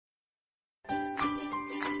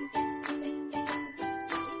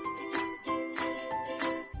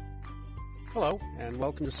Hello, and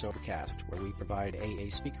welcome to Sobercast, where we provide AA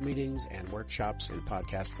speaker meetings and workshops in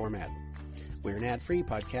podcast format. We're an ad-free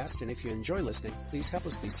podcast, and if you enjoy listening, please help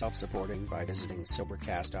us be self-supporting by visiting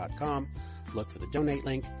Sobercast.com, look for the donate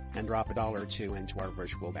link, and drop $1 or $2 into our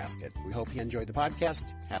virtual basket. We hope you enjoy the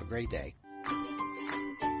podcast. Have a great day.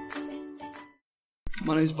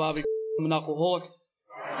 My name is Bobby. I'm an alcoholic.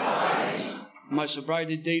 My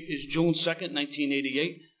sobriety date is June 2nd,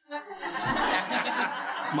 1988.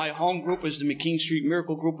 My home group is the McKean Street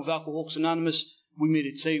Miracle Group of Alcoholics Anonymous. We meet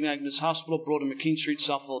at St. Agnes Hospital, Broad and McKean Street,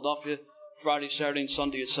 South Philadelphia, Friday, Saturday, and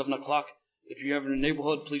Sunday at 7 o'clock. If you're ever in the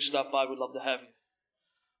neighborhood, please stop by. We'd love to have you.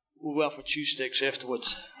 We'll go out for cheesesteaks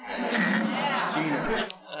afterwards.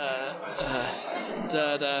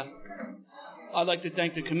 I'd like to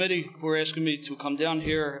thank the committee for asking me to come down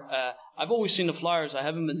here. I've always seen the flyers. I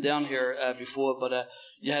haven't been down here before, but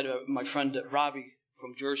you had my friend Robbie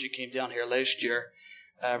from Jersey came down here last year.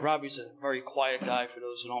 Robbie's a very quiet guy for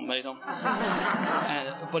those who don't meet him.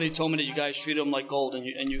 But he told me that you guys treat him like gold, and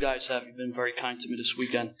you guys have. You've been very kind to me this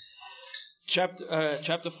weekend.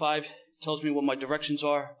 Chapter 5 tells me what my directions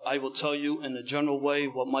are. I will tell you in a general way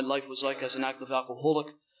what my life was like as an active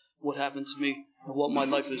alcoholic, what happened to me, and what my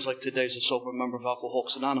life is like today as a sober member of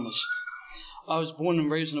Alcoholics Anonymous. I was born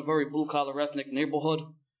and raised in a very blue-collar ethnic neighborhood.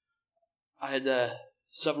 I had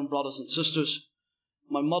 7 brothers and sisters.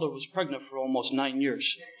 My mother was pregnant for almost 9 years.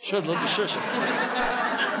 Really, I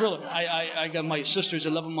got my sister's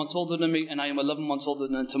 11 months older than me, and I am 11 months older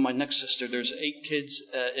than to my next sister. There's 8 kids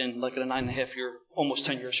in like a 9.5 year, almost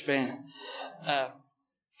 10 year span.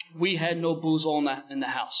 We had no booze all night in the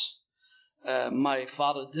house. My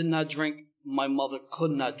father did not drink. My mother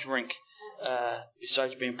could not drink.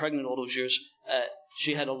 Besides being pregnant all those years,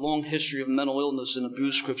 she had a long history of mental illness and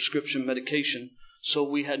abused prescription medication, so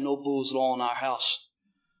we had no booze at all in our house.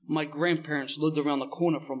 My grandparents lived around the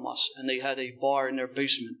corner from us, and they had a bar in their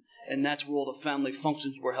basement, and that's where all the family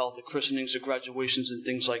functions were held, the christenings, the graduations, and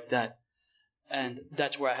things like that. And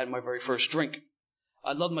that's where I had my very first drink.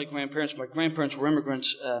 I loved my grandparents. My grandparents were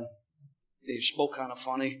immigrants. They spoke kind of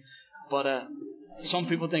funny, but some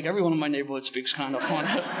people think everyone in my neighborhood speaks kind of funny.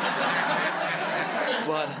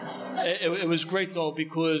 But it was great, though,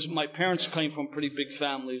 because my parents came from pretty big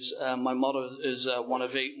families. My mother is one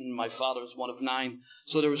of 8, and my father is one of 9.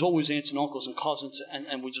 So there was always aunts and uncles and cousins,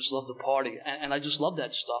 and we just loved to party. And I just loved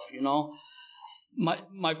that stuff, you know.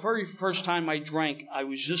 My very first time I drank, I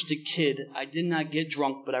was just a kid. I did not get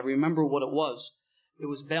drunk, but I remember what it was. It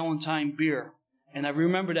was Ballantine beer. And I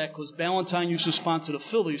remember that because Ballantine used to sponsor the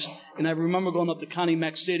Phillies. And I remember going up to Connie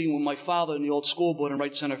Mack Stadium with my father in the old scoreboard in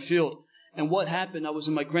right center field. And what happened, I was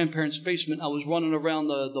in my grandparents' basement. I was running around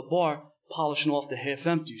the bar polishing off the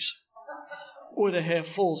half-empties. Or the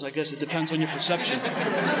half-fulls, I guess. It depends on your perception.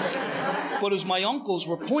 But as my uncles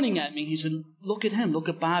were pointing at me, he said, look at him, look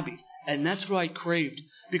at Bobby. And that's what I craved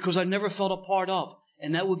because I never felt a part of.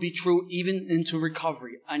 And that would be true even into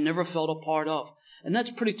recovery. I never felt a part of. And that's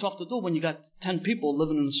pretty tough to do when you got 10 people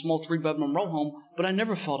living in a small 3-bedroom row home, but I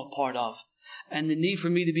never felt a part of. And the need for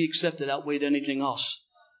me to be accepted outweighed anything else.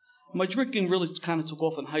 My drinking really kind of took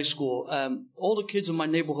off in high school. All the kids in my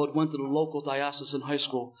neighborhood went to the local diocesan high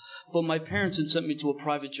school, but my parents had sent me to a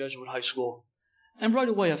private Jesuit high school. And right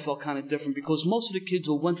away I felt kind of different because most of the kids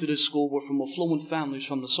who went to this school were from affluent families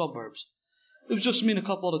from the suburbs. It was just me and a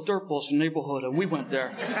couple of the dirtballs from the neighborhood, and we went there.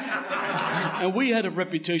 And we had a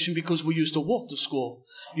reputation because we used to walk to school,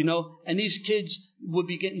 you know. And these kids would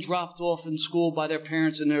be getting dropped off in school by their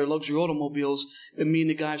parents in their luxury automobiles, and me and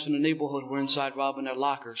the guys from the neighborhood were inside robbing their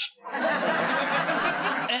lockers.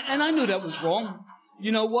 And I knew that was wrong.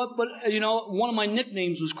 You know what? But, you know, one of my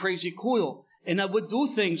nicknames was Crazy Coil. And I would do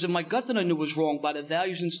things in my gut that I knew was wrong by the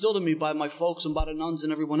values instilled in me by my folks and by the nuns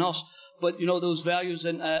and everyone else. But, you know, those values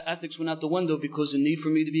and ethics went out the window because the need for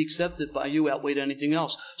me to be accepted by you outweighed anything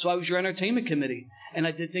else. So I was your entertainment committee. And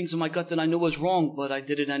I did things in my gut that I knew was wrong, but I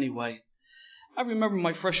did it anyway. I remember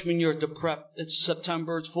my freshman year at the prep. It's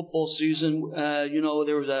September. It's football season. You know,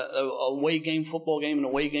 there was a away game, football game, an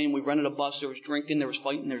away game. We rented a bus. There was drinking. There was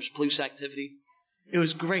fighting. There was police activity. It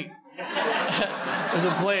was great. It was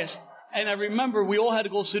a blast. And I remember we all had to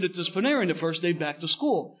go sit at the disciplinarian the first day back to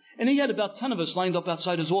school. And he had about 10 of us lined up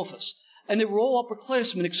outside his office. And they were all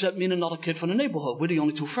upperclassmen except me and another kid from the neighborhood. We're the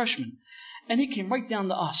only 2 freshmen. And he came right down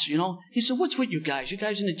to us, you know. He said, what's with you guys? You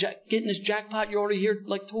guys getting this jackpot? You're already here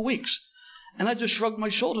like 2 weeks. And I just shrugged my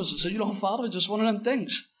shoulders and said, you know, Father, it's just one of them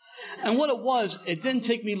things. And what it was, it didn't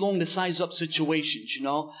take me long to size up situations, you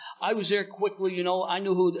know. I was there quickly, you know. I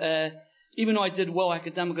knew who... even though I did well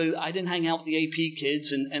academically, I didn't hang out with the AP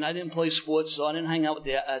kids, and I didn't play sports, so I didn't hang out with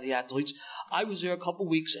the athletes. I was there a couple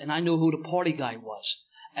weeks, and I knew who the party guy was.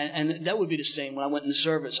 And that would be the same when I went in the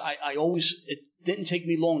service. It didn't take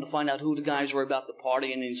me long to find out who the guys were about the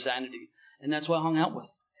party and the insanity. And that's what I hung out with.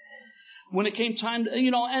 When it came time to,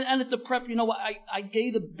 and at the prep, I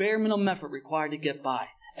gave the bare minimum effort required to get by.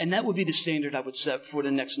 And that would be the standard I would set for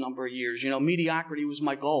the next number of years. Mediocrity was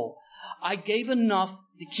my goal. I gave enough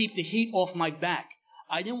to keep the heat off my back.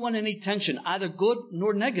 I didn't want any tension, either good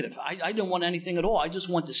nor negative. I didn't want anything at all. I just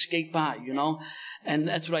wanted to skate by, And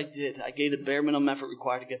that's what I did. I gave the bare minimum effort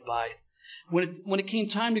required to get by. When it came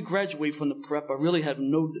time to graduate from the prep, I really had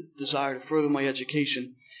no desire to further my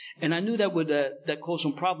education. And I knew that would cause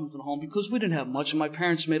some problems in the home because we didn't have much, and my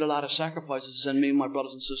parents made a lot of sacrifices to send me and my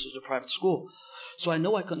brothers and sisters to private school. So I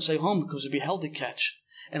know I couldn't stay home because it'd be hell to catch.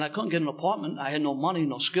 And I couldn't get an apartment. I had no money,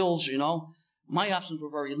 no skills, My options were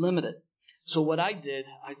very limited. So what I did,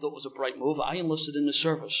 I thought was a bright move. I enlisted in the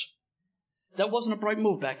service. That wasn't a bright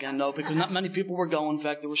move back then, though, because not many people were going. In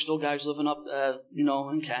fact, there were still guys living up,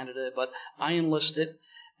 in Canada. But I enlisted,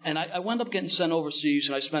 and I wound up getting sent overseas,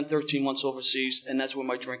 and I spent 13 months overseas, and that's where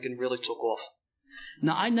my drinking really took off.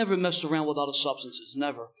 Now, I never messed around with other substances,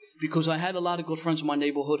 never, because I had a lot of good friends in my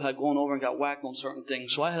neighborhood who had gone over and got whacked on certain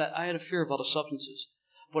things. So I had a fear of other substances.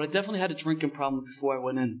 But I definitely had a drinking problem before I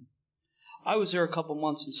went in. I was there a couple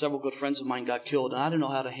months, and several good friends of mine got killed, and I didn't know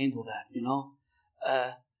how to handle that,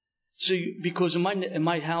 because in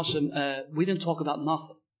my house, we didn't talk about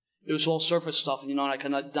nothing. It was all surface stuff, and I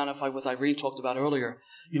can identify with Irene talked about earlier.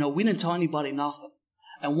 We didn't tell anybody nothing.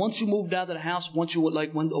 And once you moved out of the house, once you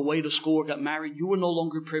went away to school or got married, you were no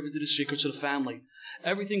longer privy to the secrets of the family.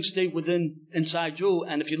 Everything stayed inside you,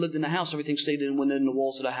 and if you lived in the house, everything stayed within the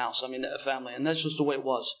walls of the house. The family, and that's just the way it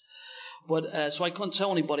was. But so I couldn't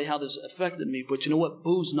tell anybody how this affected me. But you know what?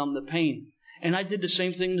 Booze numbed the pain. And I did the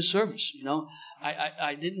same thing in the service.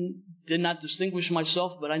 I did not distinguish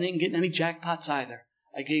myself, but I didn't get any jackpots either.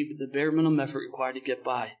 I gave the bare minimum effort required to get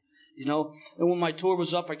by. And when my tour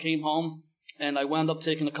was up, I came home, and I wound up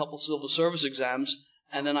taking a couple civil service exams,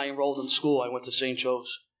 and then I enrolled in school. I went to St.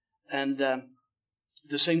 Joe's. And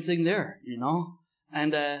the same thing there,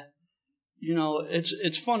 And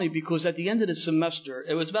it's funny because at the end of the semester,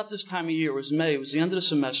 it was about this time of year, it was May, it was the end of the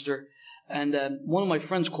semester, and one of my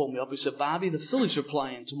friends called me up. He said, "Bobby, the Phillies are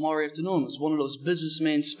playing tomorrow afternoon. It's one of those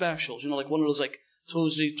businessman specials, like one of those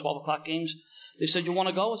Tuesday 12 o'clock games." They said, "You want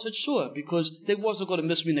to go?" I said, "Sure," because they wasn't going to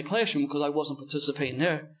miss me in the classroom because I wasn't participating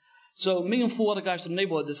there. So me and 4 other guys from the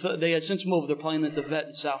neighborhood, they had since moved. They're playing at the Vet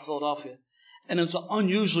in South Philadelphia. And it was an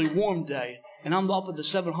unusually warm day, and I'm up at the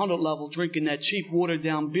 700 level drinking that cheap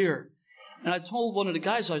watered-down beer. And I told one of the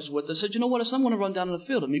guys I was with, I said, "You know what, I'm going to run down to the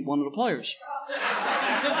field and meet one of the players."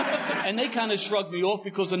 And they kind of shrugged me off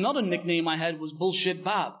because another nickname I had was Bullshit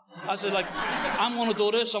Bob. I said, I'm going to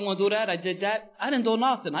do this, I'm going to do that. I did that. I didn't do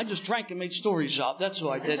nothing. I just drank and made stories up. That's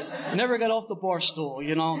what I did. Never got off the bar stool,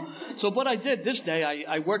 So what I did this day,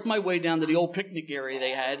 I worked my way down to the old picnic area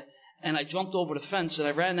they had, and I jumped over the fence, and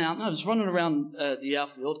I ran out, and I was running around the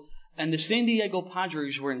outfield, and the San Diego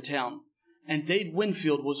Padres were in town. And Dave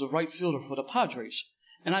Winfield was the right fielder for the Padres.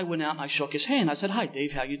 And I went out and I shook his hand. I said, "Hi,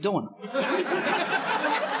 Dave, how you doing?"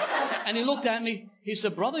 And he looked at me. He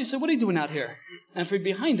said, "Brother," he said, "what are you doing out here?" And from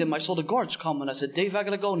behind him, I saw the guards coming. I said, "Dave, I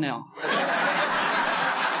got to go now."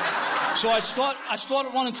 So I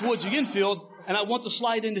started running towards the infield, and I wanted to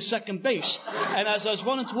slide into second base. And as I was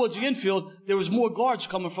running towards the infield, there was more guards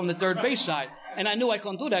coming from the third base side. And I knew I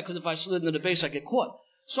couldn't do that because if I slid into the base, I'd get caught.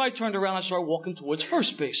 So I turned around and I started walking towards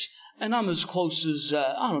first base. And I'm as close as,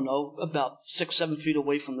 about 6-7 feet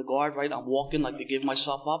away from the guard, right? I'm walking like to give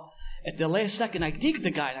myself up. At the last second, I kicked the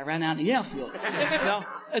guy and I ran out in the outfield. Now,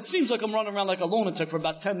 it seems like I'm running around like a lunatic for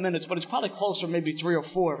about 10 minutes, but it's probably closer, maybe 3 or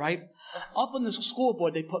 4, right? Up on the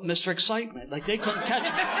scoreboard, they put Mr. Excitement. Like, they couldn't catch me.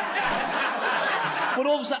 But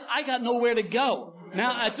all of a sudden, I got nowhere to go.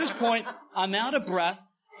 Now, at this point, I'm out of breath.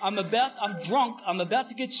 I'm drunk. I'm about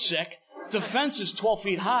to get sick. The fence is 12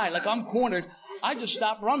 feet high. Like, I'm cornered. I just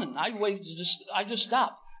stopped running. I just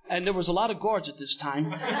stopped. And there was a lot of guards at this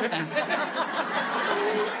time.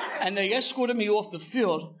 And they escorted me off the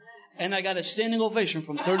field, and I got a standing ovation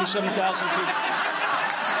from 37,000 people.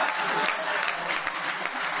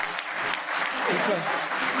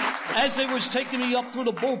 As they was taking me up through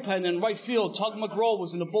the bullpen in right field, Tug McGraw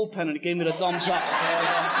was in the bullpen, and he gave me the thumbs up.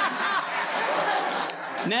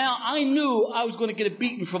 Now, I knew I was going to get a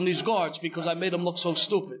beating from these guards because I made them look so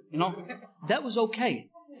stupid, That was okay.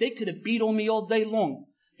 They could have beat on me all day long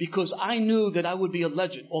because I knew that I would be a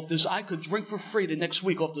legend off this. I could drink for free the next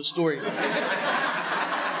week off the story.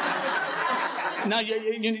 Now,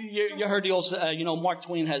 you heard the old, Mark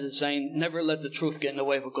Twain has a saying, never let the truth get in the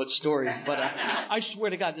way of a good story. But I swear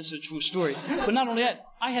to God, this is a true story. But not only that,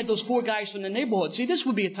 I had those 4 guys from the neighborhood. See, this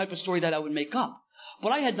would be a type of story that I would make up.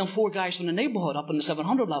 But I had them 4 guys from the neighborhood up in the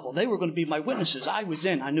 700 level. They were going to be my witnesses. I was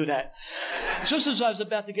in. I knew that. Just as I was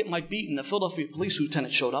about to get my beating, the Philadelphia police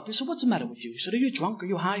lieutenant showed up. He said, "What's the matter with you?" He said, "Are you drunk? Are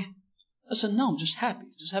you high?" I said, "No, I'm just happy.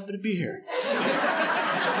 Just happy to be here."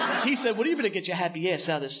 He said, "Well, you better get your happy ass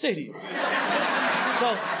out of the stadium."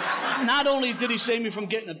 So not only did he save me from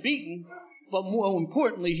getting a beating, but more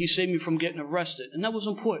importantly, he saved me from getting arrested. And that was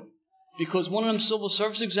important because one of them civil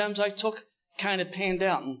service exams I took kind of panned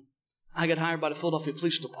out, and I got hired by the Philadelphia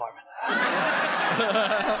Police Department.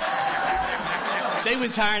 They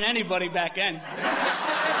was hiring anybody back then.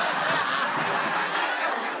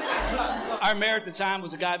 Our mayor at the time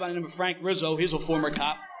was a guy by the name of Frank Rizzo. He's a former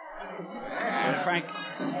cop. Frank,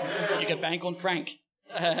 you can bank on Frank.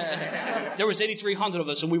 There was 8,300 of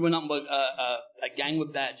us, and we were nothing but a gang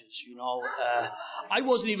with badges, I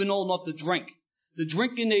wasn't even old enough to drink. The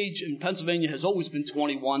drinking age in Pennsylvania has always been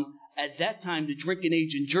 21. At that time, the drinking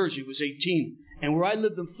age in Jersey was 18. And where I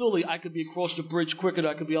lived in Philly, I could be across the bridge quicker than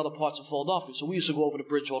I could be other parts of Philadelphia. So we used to go over the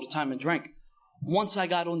bridge all the time and drink. Once I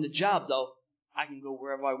got on the job, though, I can go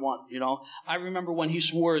wherever I want, I remember when he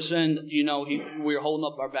swore us in, we were holding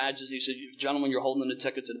up our badges. He said, "Gentlemen, you're holding the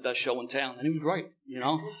ticket to the best show in town." And he was right,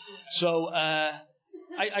 So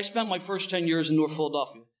I spent my first 10 years in North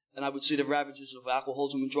Philadelphia, and I would see the ravages of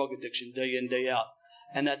alcoholism and drug addiction day in, day out.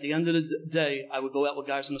 And at the end of the day, I would go out with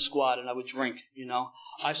guys in the squad, and I would drink,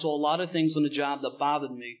 I saw a lot of things on the job that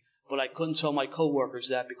bothered me, but I couldn't tell my coworkers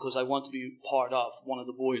that because I wanted to be part of one of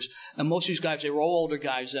the boys. And most of these guys, they were all older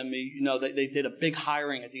guys than me. They did a big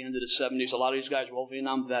hiring at the end of the 70s. A lot of these guys were all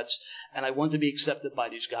Vietnam vets, and I wanted to be accepted by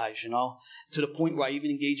these guys, to the point where I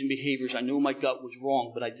even engaged in behaviors I knew my gut was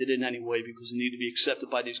wrong, but I did it anyway because I needed to be accepted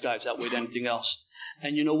by these guys outweighed anything else.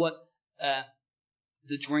 And you know what?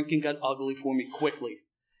 The drinking got ugly for me quickly.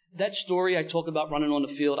 That story I talk about running on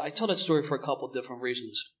the field, I tell that story for a couple of different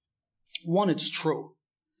reasons. One, it's true.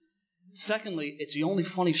 Secondly, it's the only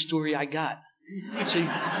funny story I got. See,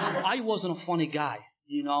 I wasn't a funny guy,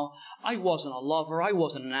 I wasn't a lover. I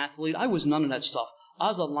wasn't an athlete. I was none of that stuff. I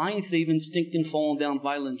was a lying, thieving, stinking, falling down,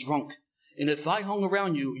 violent drunk. And if I hung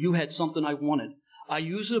around you, you had something I wanted. I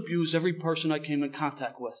used and abused every person I came in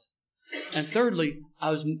contact with. And thirdly, I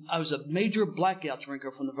was a major blackout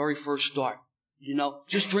drinker from the very first start.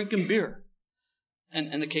 Just drinking beer.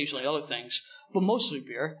 And occasionally other things, but mostly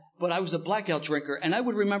beer. But I was a blackout drinker, and I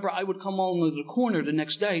would remember I would come home to the corner the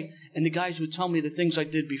next day, and the guys would tell me the things I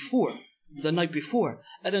did the night before.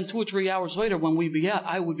 And then 2 or 3 hours later, when we'd be out,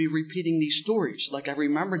 I would be repeating these stories like I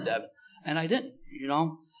remembered them, and I didn't,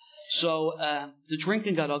 So the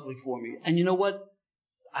drinking got ugly for me. And you know what?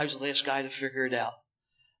 I was the last guy to figure it out.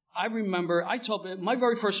 I remember, my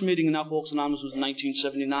very first meeting in Alcoholics Anonymous was in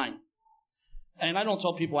 1979. And I don't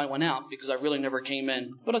tell people I went out because I really never came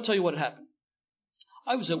in. But I'll tell you what happened.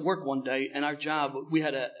 I was at work one day, and our job, we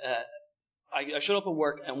had I showed up at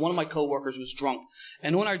work, and one of my coworkers was drunk.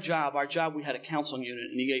 And on our job, we had a counseling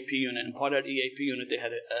unit, an EAP unit. And part of that EAP unit, they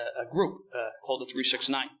had a group called the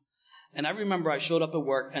 369. And I remember I showed up at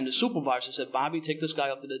work, and the supervisor said, "Bobby, take this guy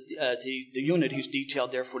up to the unit. He's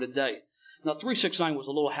detailed there for the day." Now, 369 was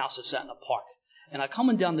a little house that sat in a park. And I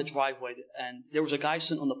coming down the driveway, and there was a guy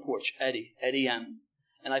sitting on the porch, Eddie M.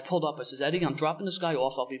 And I pulled up. I said, "Eddie, I'm dropping this guy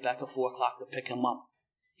off. I'll be back at 4 o'clock to pick him up."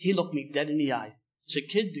 He looked me dead in the eye. He said,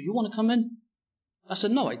 "Kid, do you want to come in?" I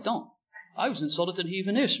said, "No, I don't." I was insulted that he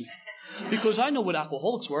even asked me. Because I know what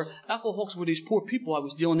alcoholics were. Alcoholics were these poor people I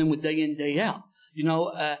was dealing with day in, day out.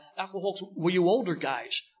 Alcoholics, were you older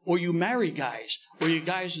guys? Or you married guys? Or you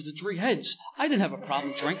guys with the 3 heads? I didn't have a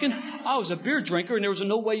problem drinking. I was a beer drinker, and there was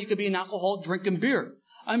no way you could be an alcoholic drinking beer.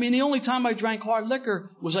 I mean, the only time I drank hard liquor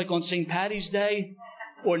was like on St. Patty's Day,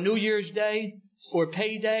 or New Year's Day, or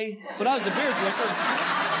payday. But I was a beer drinker.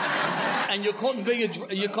 And you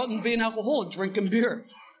couldn't be an alcoholic drinking beer.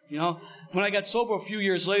 When I got sober a few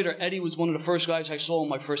years later, Eddie was one of the first guys I saw in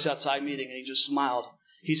my first outside meeting, and he just smiled.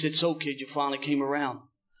 He said, "So, kid, you finally came around."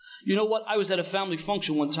 You know what? I was at a family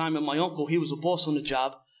function one time, and my uncle, he was a boss on the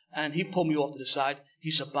job, and he pulled me off to the side.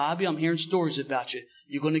 He said, "Bobby, I'm hearing stories about you.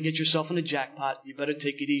 You're going to get yourself in a jackpot. You better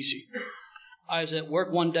take it easy." I was at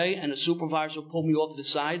work one day, and the supervisor pulled me off to the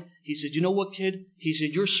side. He said, "You know what, kid?" He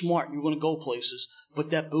said, "You're smart. You're going to go places,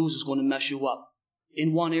 but that booze is going to mess you up.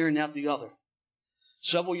 In one ear and out the other."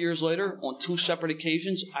 Several years later, on 2 separate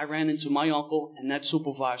occasions, I ran into my uncle and that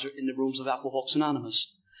supervisor in the rooms of Alcoholics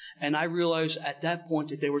Anonymous. And I realized at that point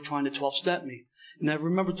that they were trying to 12-step me. And I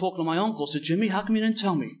remember talking to my uncle. I said, "Jimmy, how come you didn't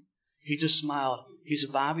tell me?" He just smiled. He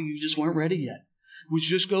said, "Bobby, you just weren't ready yet." which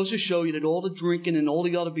just goes to show you that all the drinking and all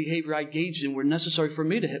the other behavior I engaged in were necessary for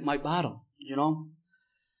me to hit my bottom, you know.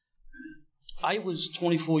 I was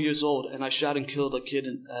 24 years old, and I shot and killed a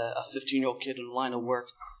 15-year-old kid in the line of work.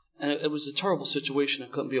 And it was a terrible situation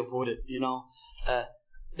that couldn't be avoided, you know.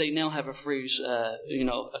 They now have a phrase, a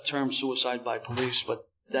term suicide by police, but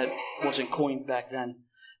that wasn't coined back then.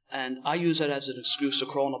 And I use that as an excuse to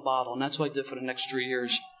crawl in a bottle, and that's what I did for the next 3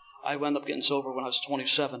 years. I wound up getting sober when I was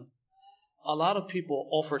 27. A lot of people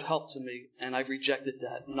offered help to me, and I rejected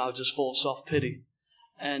that, and I was just full of self-pity.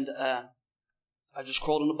 And I just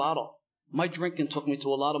crawled in a bottle. My drinking took me to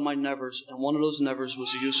a lot of my nevers, and one of those nevers was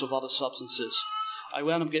the use of other substances. I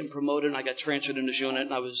wound up getting promoted, and I got transferred in this unit,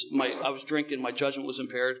 and I was drinking, my judgment was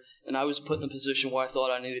impaired, and I was put in a position where I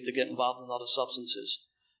thought I needed to get involved in other substances.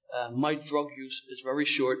 My drug use is very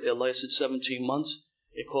short. It lasted 17 months.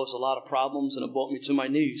 It caused a lot of problems, and it brought me to my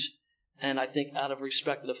knees. And I think out of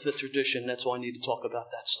respect to the fifth tradition, that's why I need to talk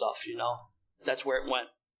about that stuff, you know. That's where it went.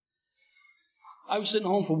 I was sitting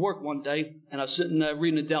home from work one day, and I was sitting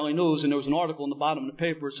reading the Daily News, and there was an article in the bottom of the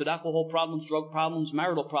paper. It said alcohol problems, drug problems,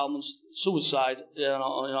 marital problems, suicide,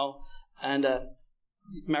 and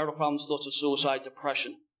marital problems, thoughts of suicide,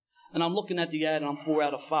 depression. And I'm looking at the ad, and I'm 4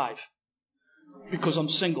 out of 5 because I'm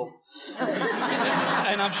single.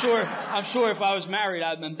 And I'm sure if I was married,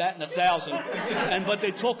 I'd been batting 1,000. But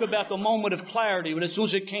they talk about the moment of clarity, but as soon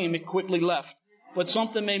as it came, it quickly left. But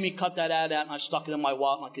something made me cut that ad out, and I stuck it in my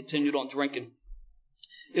wallet, and I continued on drinking.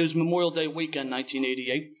 It was Memorial Day weekend,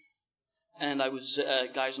 1988, and I was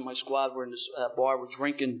guys in my squad were in this bar, were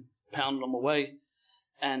drinking, pounding them away,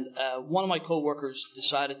 and one of my coworkers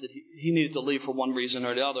decided that he needed to leave for one reason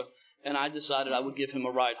or the other, and I decided I would give him a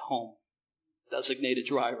ride home. Designated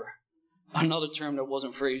driver, another term that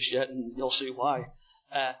wasn't phrased yet, and you'll see why.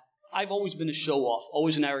 I've always been a show-off,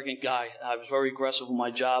 always an arrogant guy. I was very aggressive with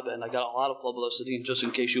my job, and I got a lot of publicity, and just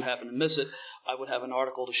in case you happen to miss it, I would have an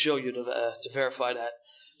article to show you to verify that.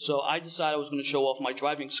 So I decided I was going to show off my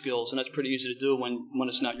driving skills, and that's pretty easy to do when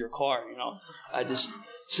it's not your car, you know.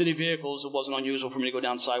 City vehicles, it wasn't unusual for me to go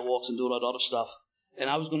down sidewalks and do all that other stuff. And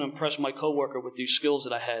I was going to impress my coworker with these skills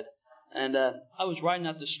that I had. And I was riding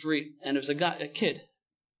out the street, and there was a kid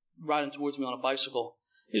riding towards me on a bicycle.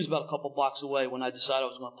 He was about a couple blocks away when I decided I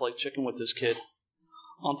was going to play chicken with this kid.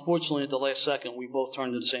 Unfortunately, at the last second, we both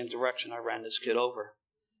turned in the same direction. I ran this kid over.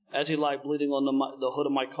 As he lay bleeding on the hood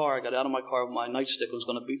of my car, I got out of my car with my nightstick and was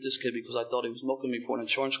going to beat this kid because I thought he was milking me for an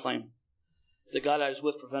insurance claim. The guy that I was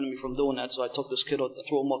with prevented me from doing that, so I took this kid and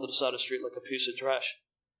threw him off to the side of the street like a piece of trash.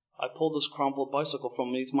 I pulled this crumpled bicycle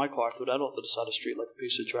from beneath my car, threw that off to the side of the street like a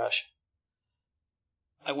piece of trash.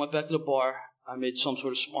 I went back to the bar, I made some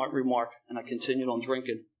sort of smart remark, and I continued on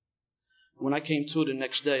drinking. When I came to the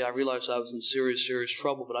next day, I realized I was in serious, serious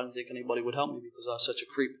trouble, but I didn't think anybody would help me because I was such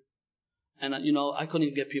a creep. And, I couldn't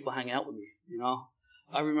even get people to hang out with me, you know.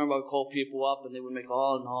 I remember I would call people up, and they would make,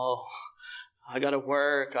 oh, no, I got to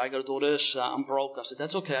work, I got to do this, I'm broke. I said,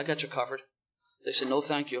 that's okay, I got you covered. They said, no,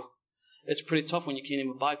 thank you. It's pretty tough when you can't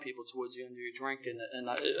even buy people towards the end of your drink, and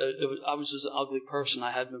I was just an ugly person.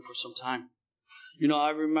 I had been for some time. I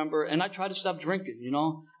remember, and I tried to stop drinking,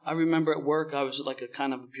 I remember at work I was like a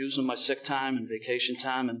kind of abusing my sick time and vacation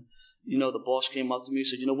time, and, the boss came up to me and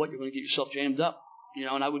said, you know what, you're going to get yourself jammed up.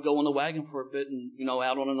 And I would go on the wagon for a bit and,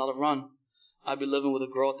 out on another run. I'd be living with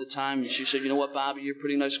a girl at the time, and she said, you know what, Bobby, you're a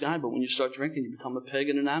pretty nice guy, but when you start drinking, you become a pig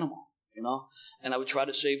and an animal, And I would try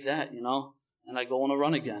to save that, and I'd go on a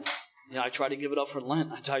run again. I tried to give it up for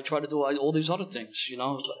Lent. I tried to do all these other things,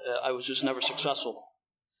 I was just never successful.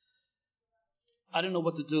 I didn't know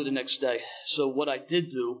what to do the next day. So what I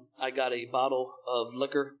did do, I got a bottle of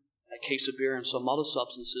liquor, a case of beer, and some other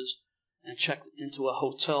substances, and checked into a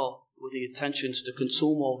hotel with the intentions to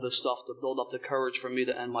consume all this stuff to build up the courage for me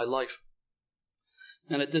to end my life.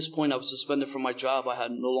 And at this point, I was suspended from my job. I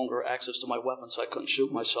had no longer access to my weapon, so I couldn't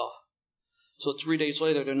shoot myself. So 3 days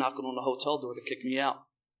later, they're knocking on the hotel door to kick me out.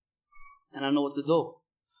 And I know what to do.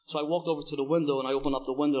 So I walked over to the window, and I opened up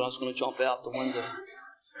the window, and I was going to jump out the window.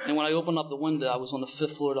 And when I opened up the window, I was on the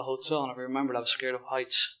 5th floor of the hotel, and I remembered I was scared of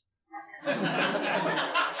heights.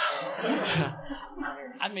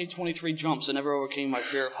 I made 23 jumps. I never overcame my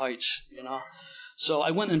fear of heights, So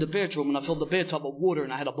I went in the bedroom, and I filled the bathtub with water,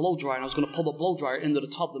 and I had a blow dryer, and I was going to pull the blow dryer into the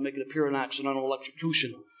tub to make it appear an accidental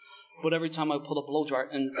electrocution. But every time I pulled a blow dryer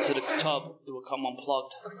into the tub, it would come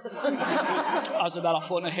unplugged. I was about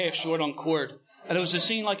 1.5 feet short on cord. And it was a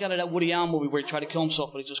scene like out of that Woody Allen movie where he tried to kill himself,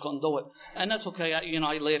 but he just couldn't do it. And that's okay. I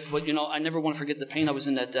laugh, but, I never want to forget the pain I was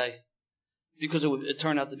in that day. because it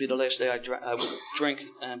turned out to be the last day I would drink,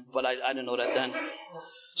 but I didn't know that then.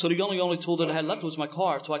 So the only tool that I had left was my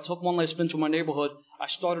car. So I took one last spin through my neighborhood. I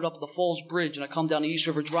started up the Falls Bridge, and I come down the East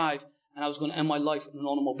River Drive, and I was going to end my life in an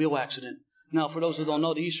automobile accident. Now, for those who don't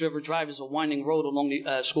know, the East River Drive is a winding road along the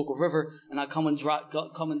Schuylkill River, and I'm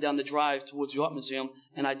coming down the drive towards the Art Museum,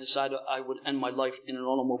 and I decided I would end my life in an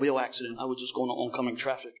automobile accident. I would just go into oncoming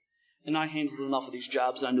traffic. And I handled enough of these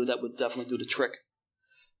jobs, and I knew that would definitely do the trick.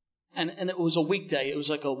 And it was a weekday. It was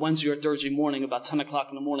like a Wednesday or Thursday morning, about 10 o'clock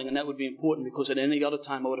in the morning, and that would be important because at any other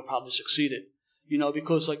time I would have probably succeeded. You know,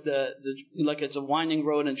 because like it's a winding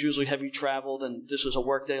road and it's usually heavy traveled, and this is a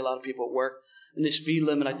work day, a lot of people at work. And the speed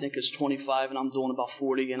limit, I think, is 25, and I'm doing about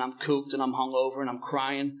 40, and I'm cooped, and I'm hungover, and I'm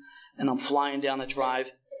crying, and I'm flying down the drive.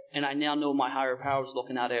 And I now know my higher power is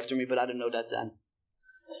looking out after me, but I didn't know that then.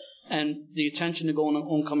 And the attention to going to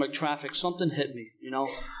oncoming traffic, something hit me, you know.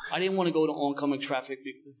 I didn't want to go to oncoming traffic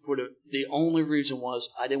for the only reason was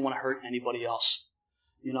I didn't want to hurt anybody else.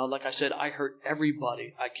 You know, like I said, I hurt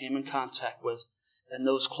everybody I came in contact with, and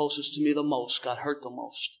those closest to me the most got hurt the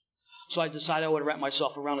most. So I decided I would wrap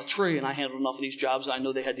myself around a tree, and I handled enough of these jobs. I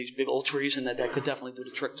know they had these big old trees, and that could definitely do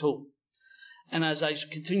the trick too. And as I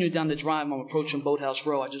continued down the drive, I'm approaching Boathouse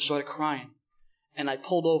Row, I just started crying. And I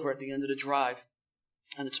pulled over at the end of the drive,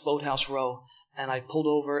 and it's Boathouse Row, and I pulled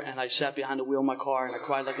over, and I sat behind the wheel of my car, and I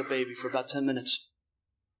cried like a baby for about 10 minutes.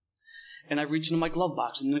 And I reached into my glove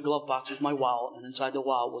box, and in the glove box was my wallet, and inside the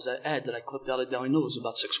wallet was that ad that I clipped out of Daily News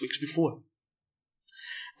about 6 weeks before.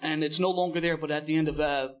 And it's no longer there, but at the end of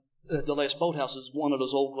the last boathouse is one of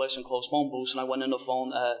those old glass enclosed phone booths, and I went in the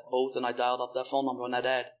phone booth and I dialed up that phone number on that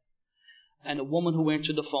ad. And the woman who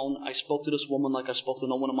answered the phone, I spoke to this woman like I spoke to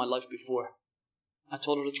no one in my life before. I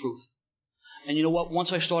told her the truth. And you know what?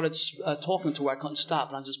 Once I started talking to her, I couldn't stop,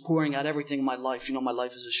 and I was just pouring out everything in my life. You know, my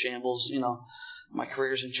life is a shambles. You know, my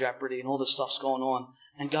career's in jeopardy, and all this stuff's going on.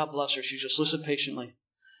 And God bless her, she just listened patiently.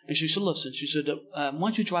 And she said, listen, she said, why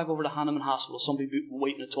don't you drive over to Hahnemann Hospital? Somebody be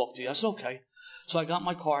waiting to talk to you. I said, okay. So I got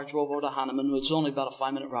my car, drove over to Hahnemann. It was only about a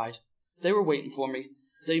 5-minute ride. They were waiting for me.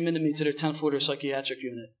 They admitted me to their 10-footer psychiatric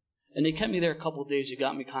unit. And they kept me there a couple of days. It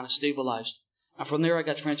got me kind of stabilized. And from there, I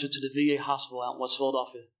got transferred to the VA hospital out in West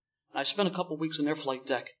Philadelphia. And I spent a couple of weeks in their flight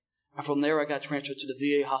deck. And from there, I got transferred to the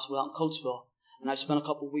VA hospital out in Coatesville. And I spent a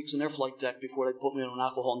couple of weeks in their flight deck before they put me on an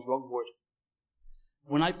alcohol and drug ward.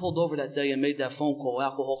 When I pulled over that day and made that phone call,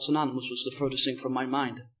 Alcoholics Anonymous was the furthest thing from my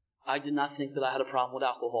mind. I did not think that I had a problem with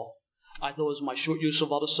alcohol. I thought it was my short use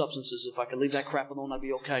of other substances. If I could leave that crap alone, I'd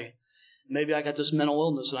be okay. Maybe I got this mental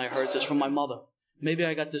illness, and I heard this from my mother. Maybe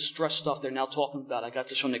I got this stress stuff they're now talking about. I got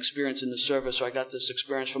this from the experience in the service, or I got this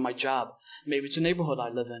experience from my job. Maybe it's the neighborhood I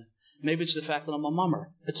live in. Maybe it's the fact that I'm a mummer.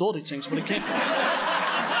 It's all these things, but it can't.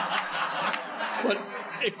 But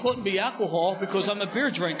it couldn't be alcohol because I'm a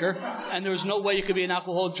beer drinker, and there's no way you could be an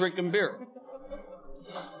alcoholic drinking beer.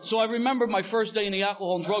 So I remember my first day in the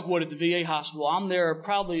alcohol and drug ward at the VA hospital. I'm there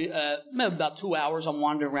probably maybe about 2 hours. I'm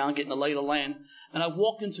wandering around getting the lay of the land. And I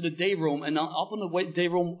walk into the day room, and up on the day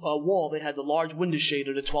room wall, they had the large window shade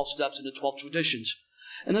of the 12 steps and the 12 traditions.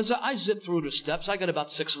 And as I zip through the steps, I got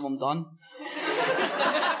about 6 of them done.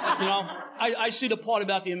 You know, I see the part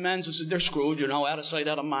about the amends and said, they're screwed, you know, out of sight,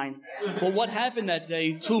 out of mind. Well, what happened that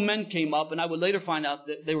day, 2 men came up, and I would later find out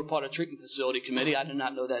that they were part of the treatment facility committee. I did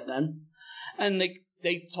not know that then. And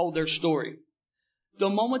they told their story. The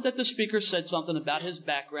moment that the speaker said something about his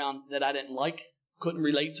background that I didn't like, couldn't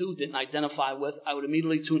relate to, didn't identify with, I would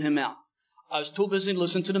immediately tune him out. I was too busy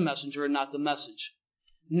listening to the messenger and not the message.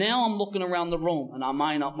 Now I'm looking around the room, and I'm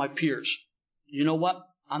eyeing up my peers. You know what?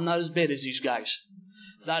 I'm not as bad as these guys.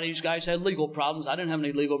 A lot of these guys had legal problems. I didn't have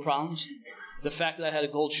any legal problems. The fact that I had a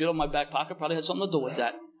gold shield in my back pocket probably had something to do with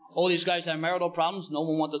that. All these guys had marital problems. No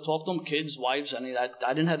one wanted to talk to them. Kids, wives,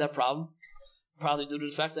 I didn't have that problem. Probably due to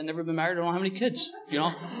the fact that I've never been married. I don't have any kids. You know,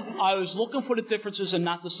 I was looking for the differences and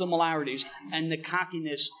not the similarities, and the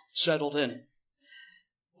cockiness settled in.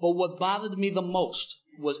 But what bothered me the most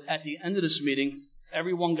was at the end of this meeting,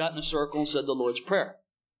 everyone got in a circle and said the Lord's Prayer.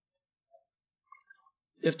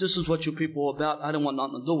 If this is what you people are about, I didn't want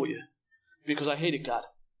nothing to do with you, because I hated God.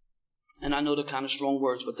 And I know they're kind of strong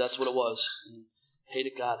words, but that's what it was. And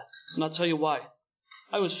hated God. And I'll tell you why.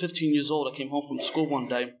 I was 15 years old. I came home from school one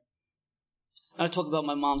day. And I talked about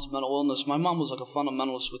my mom's mental illness. My mom was like a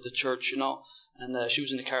fundamentalist with the church, you know, and she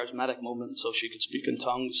was in the charismatic movement, so she could speak in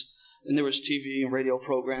tongues. And there was TV and radio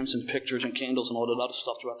programs and pictures and candles and all that other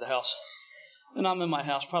stuff throughout the house. And I'm in my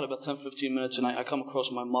house probably about 10, 15 minutes, and I come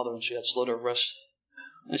across my mother, and she had slit her wrist.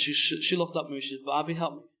 And she looked up at me and she said, Bobby,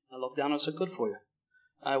 help me. I looked down and I said, good for you.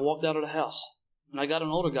 And I walked out of the house. And I got an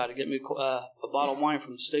older guy to get me a bottle of wine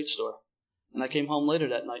from the state store. And I came home later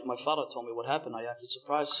that night. My father told me what happened. I acted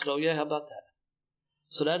surprised. So, yeah, how about that?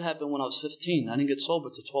 So that happened when I was 15. I didn't get sober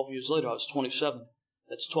until 12 years later. I was 27.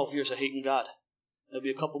 That's 12 years of hating God. It'll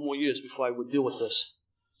be a couple more years before I would deal with this.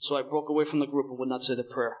 So I broke away from the group and would not say the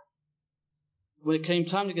prayer. When it came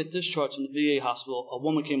time to get discharged from the VA hospital, a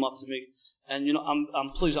woman came up to me, and I'm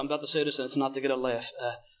about to say this, and it's not to get a laugh.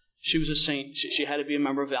 She was a saint. She had to be a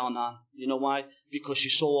member of al-anon. You know why? Because she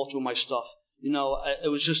saw all through my stuff. It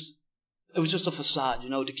was just a facade,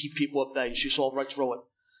 to keep people at bay. And she saw right through it.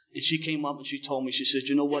 And she came up and she told me, she said,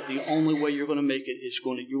 you know what? The only way you're going to make it is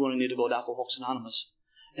you're going to need to go to Alcoholics Anonymous.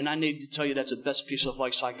 And I need to tell you that's the best piece of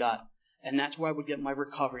advice I got. And that's where I would get my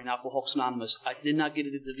recovery in Alcoholics Anonymous. I did not get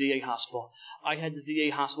it at the VA hospital. I had the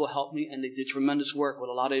VA hospital help me, and they did tremendous work with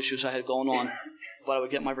a lot of issues I had going on. But I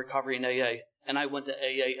would get my recovery in AA. And I went to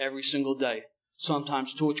AA every single day,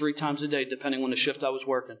 sometimes 2 or 3 times a day, depending on the shift I was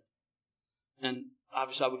working. And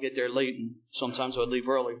obviously I would get there late, and sometimes I would leave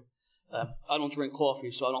early. I don't drink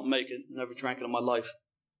coffee, so I don't make it. Never drank it in my life.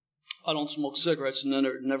 I don't smoke cigarettes, and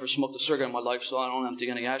never smoked a cigarette in my life, so I don't empty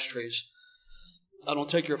any ashtrays. I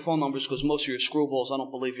don't take your phone numbers because most of your screwballs, I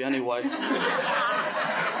don't believe you anyway.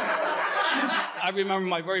 I remember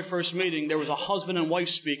my very first meeting. There was a husband and wife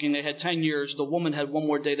speaking. They had 10 years. The woman had 1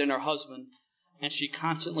 more day than her husband, and she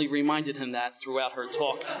constantly reminded him that throughout her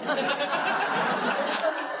talk.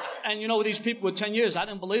 And these people with 10 years, I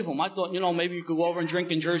didn't believe them. I thought, maybe you could go over and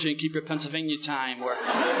drink in Jersey and keep your Pennsylvania time. Or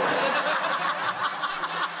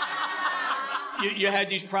you had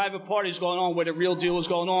these private parties going on where the real deal was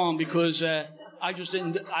going on because I just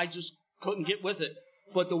couldn't get with it.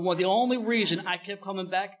 But the only reason I kept coming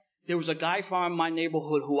back, there was a guy from my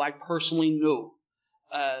neighborhood who I personally knew,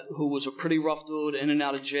 who was a pretty rough dude, in and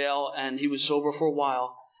out of jail, and he was sober for a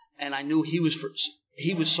while, and I knew he was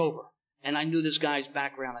sober, and I knew this guy's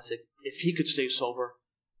background. I said, if he could stay sober,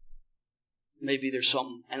 maybe there's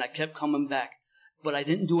something. And I kept coming back, but I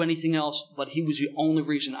didn't do anything else. But he was the only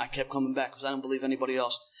reason I kept coming back because I didn't believe anybody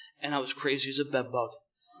else, and I was crazy as a bedbug,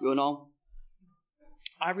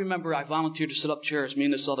 I remember I volunteered to set up chairs, me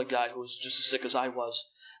and this other guy who was just as sick as I was.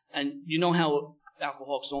 And you know how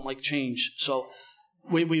alcoholics don't like change. So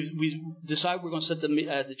we decided we're going to set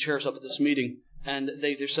the chairs up at this meeting. And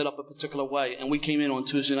they're set up a particular way. And we came in on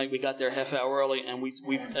Tuesday night. We got there a half hour early, and we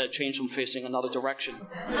changed them facing another direction.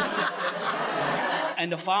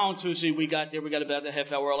 And the following Tuesday we got there. We got about a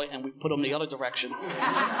half hour early, and we put them the other direction.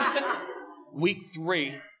 Week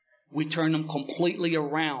 3, we turned them completely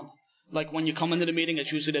around. Like when you come into the meeting,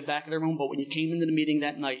 it's usually the back of the room, but when you came into the meeting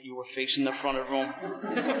that night, you were facing the front of the room.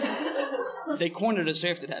 They cornered us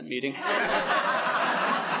after that meeting.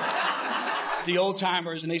 The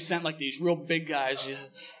old-timers, and they sent like these real big guys.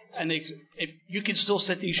 And you can still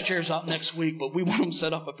set these chairs up next week, but we want them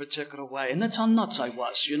set up a particular way. And that's how nuts I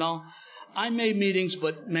was, I made meetings,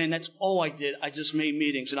 but, man, that's all I did. I just made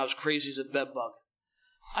meetings, and I was crazy as a bedbug.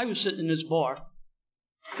 I was sitting in this bar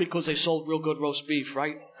because they sold real good roast beef,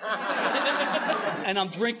 right? And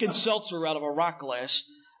I'm drinking seltzer out of a rock glass.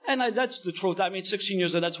 And that's the truth. 16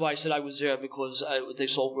 years ago, that's why I said I was there, because they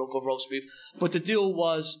sold real good roast beef. But the deal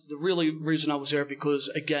was, the really reason I was there, because,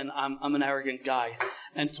 again, I'm an arrogant guy.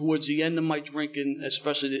 And towards the end of my drinking,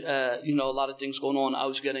 especially, a lot of things going on, I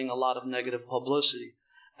was getting a lot of negative publicity.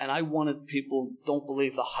 And I wanted people, don't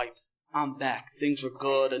believe the hype. I'm back. Things are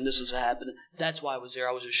good, and this is happening. That's why I was there.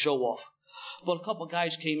 I was a show-off. But a couple of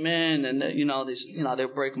guys came in, and they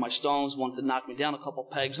were breaking my stones, wanted to knock me down a couple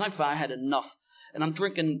of pegs, and I thought I had enough. And I'm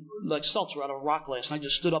drinking like seltzer out of a rock glass, and I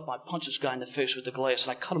just stood up and I punched this guy in the face with the glass,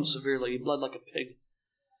 and I cut him severely. He bled like a pig.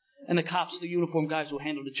 And the cops, the uniformed guys who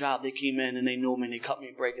handled the job, they came in and they knew me, and they cut me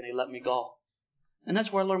a break and they let me go. And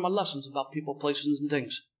that's where I learned my lessons about people, places, and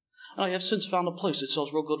things. And I have since found a place that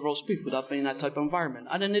sells real good roast beef without being in that type of environment.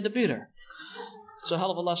 I didn't need to be there. It's a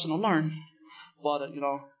hell of a lesson to learn, but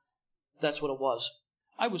that's what it was.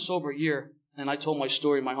 I was sober a year, and I told my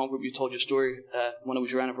story in my home group. You told your story when it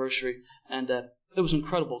was your anniversary, and it was an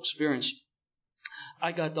incredible experience.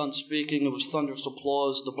 I got done speaking. It was thunderous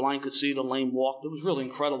applause. The blind could see, the lame walked. It was really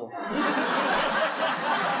incredible.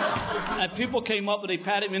 And people came up and they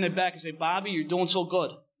patted me in the back and said, "Bobby, you're doing so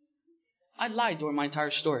good." I lied during my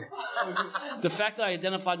entire story. The fact that I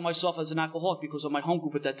identified myself as an alcoholic because of my home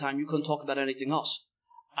group at that time, you couldn't talk about anything else.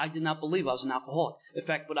 I did not believe I was an alcoholic. In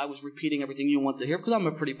fact, but I was repeating everything you want to hear because I'm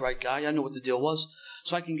a pretty bright guy. I knew what the deal was.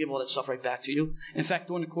 So I can give all that stuff right back to you. In fact,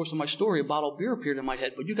 during the course of my story, a bottle of beer appeared in my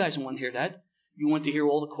head, but you guys didn't want to hear that. You want to hear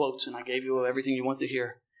all the quotes, and I gave you everything you want to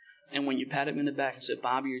hear. And when you patted me in the back and said,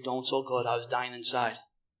 "Bobby, you're doing so good," I was dying inside.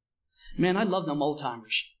 Man, I love them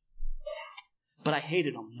old-timers. But I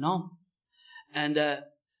hated them, And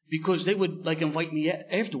because they would like invite me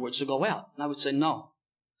afterwards to go out, and I would say no.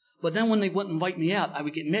 But then when they wouldn't invite me out, I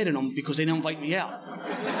would get mad at them because they didn't invite me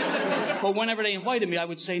out. But whenever they invited me, I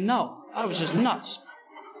would say no. I was just nuts.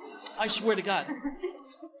 I swear to God.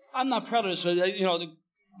 I'm not proud of this.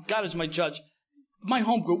 God is my judge. My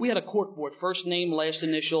home group, we had a cork board. First name, last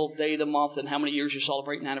initial, day of the month, and how many years you're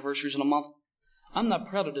celebrating anniversaries in a month. I'm not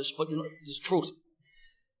proud of this, but it's the truth.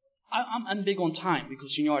 I'm big on time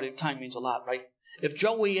because seniority of time means a lot, right? If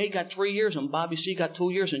Joey A got 3 years and Bobby C got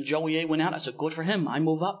 2 years and Joey A went out, I said, good for him. I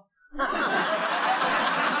move up.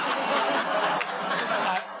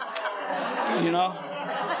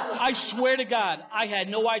 I swear to God, I had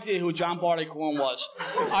no idea who John Barleycorn was.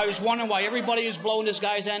 I was wondering why everybody was blowing this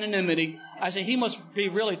guy's anonymity. I said, he must be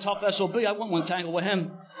really tough SOB. I wouldn't want to tangle with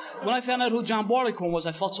him. When I found out who John Barleycorn was,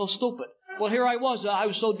 I felt so stupid. Well, here I was. I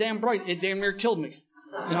was so damn bright, it damn near killed me.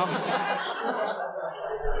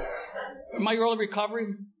 My early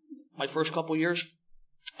recovery, my first couple of years,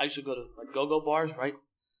 I used to go to go-go bars, right?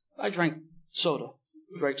 I drank soda,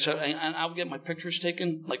 and I would get my pictures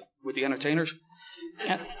taken, like with the entertainers.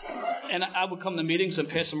 And I would come to meetings and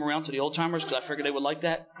pass them around to the old-timers because I figured they would like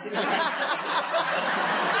that.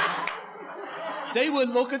 They would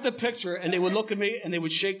look at the picture, and they would look at me, and they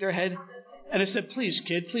would shake their head. And I said, please,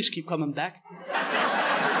 kid, please keep coming back.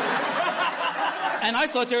 And I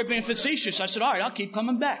thought they were being facetious. I said, all right, I'll keep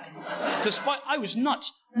coming back. I was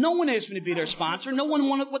nuts. No one asked me to be their sponsor. No one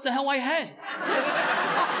wanted what the hell I had.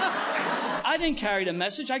 I didn't carry the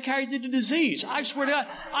message. I carried the disease. I swear to God.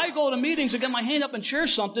 I go to meetings, I get my hand up and share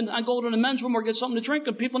something. I go to the men's room or get something to drink,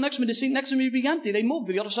 and people next to me, the seat next to me would be empty. They moved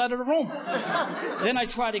to the other side of the room. Then I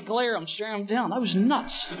try to glare them, stare them down. I was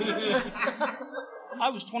nuts. I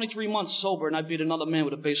was 23 months sober, and I beat another man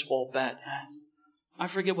with a baseball bat. I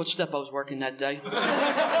forget what step I was working that day.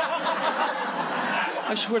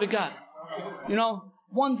 I swear to God.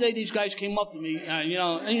 One day these guys came up to me, and you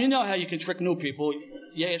know how you can trick new people.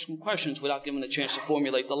 You ask them questions without giving them a chance to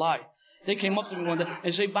formulate the lie. They came up to me one day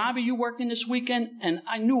and say, Bobby, you working this weekend? And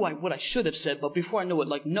I knew what I should have said, but before I knew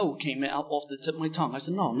it, no came out off the tip of my tongue. I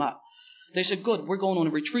said, no, I'm not. They said, good, we're going on a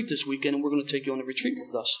retreat this weekend, and we're going to take you on a retreat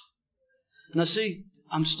with us. Now, see,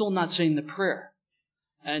 I'm still not saying the prayer.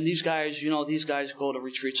 And these guys go to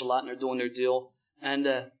retreats a lot, and they're doing their deal. And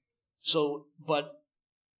but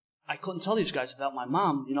I couldn't tell these guys about my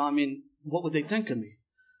mom. What would they think of me?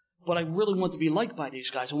 But I really want to be liked by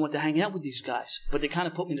these guys. I want to hang out with these guys. But they kind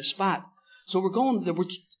of put me in the spot. So we're going up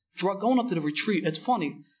to the retreat. It's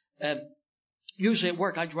funny. Usually at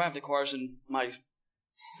work, I drive the cars, and my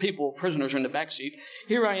prisoners are in the back seat.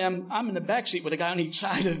 Here I am. I'm in the back seat with a guy on each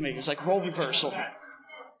side of me. It's like role reversal.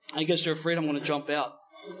 I guess they're afraid I'm going to jump out.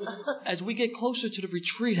 As we get closer to the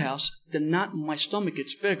retreat house, the knot in my stomach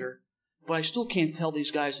gets bigger. But I still can't tell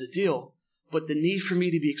these guys the deal. But the need for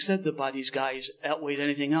me to be accepted by these guys outweighed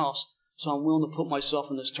anything else. So I'm willing to put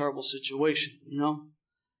myself in this terrible situation,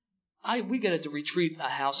 We get at the retreat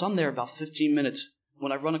house. I'm there about 15 minutes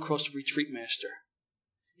when I run across the retreat master.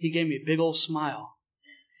 He gave me a big old smile.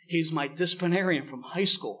 He's my disciplinarian from high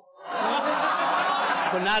school.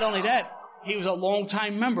 But not only that, he was a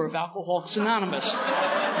longtime member of Alcoholics Anonymous.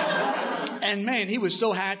 And, man, he was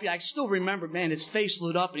so happy. I still remember, man, his face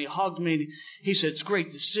lit up, and he hugged me. He said, it's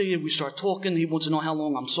great to see you. We start talking. He wants to know how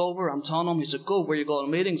long I'm sober. I'm telling him. He said, good. Where you go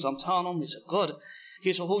to meetings? I'm telling him. He said, good.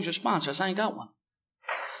 He said, who's your sponsor? I said, I ain't got one.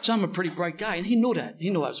 So I'm a pretty bright guy, and he knew that. He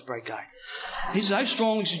knew I was a bright guy. He said, I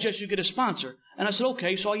strongly suggest you get a sponsor. And I said,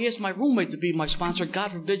 okay. So I asked my roommate to be my sponsor.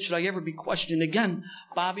 God forbid should I ever be questioned again.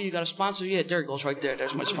 Bobby, you got a sponsor? Yeah, there it goes right there.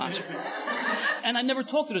 There's my sponsor. And I never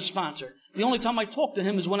talked to the sponsor. The only time I talked to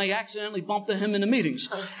him is when I accidentally bumped into him in the meetings.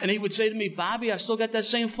 And he would say to me, Bobby, I still got that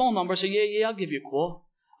same phone number. I said, yeah, I'll give you a call.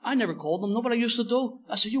 I never called him. Know what I used to do?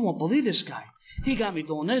 I said, you won't believe this guy. He got me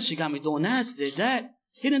doing this. He got me doing that. Did that.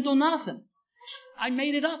 He didn't do nothing. I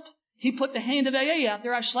made it up. He put the hand of AA out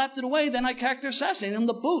there. I slapped it away. Then I character assassinated him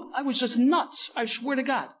to boot. I was just nuts. I swear to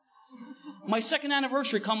God. My second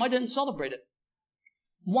anniversary come, I didn't celebrate it.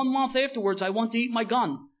 1 month afterwards, I went to eat my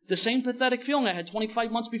gun. The same pathetic feeling I had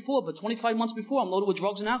 25 months before, but 25 months before, I'm loaded with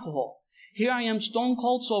drugs and alcohol. Here I am, stone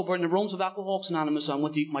cold sober in the rooms of Alcoholics Anonymous. I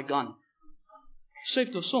went to eat my gun.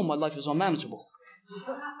 Safe to assume my life is unmanageable.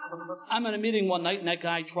 I'm at a meeting one night, and that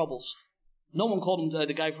guy Troubles. No one called him,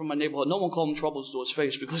 the guy from my neighborhood, no one called him Troubles to his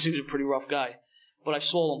face because he was a pretty rough guy. But I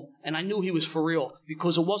saw him, and I knew he was for real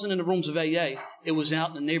because it wasn't in the rooms of AA. It was out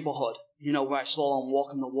in the neighborhood, where I saw him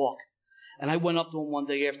walking the walk. And I went up to him one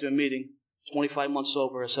day after a meeting, 25 months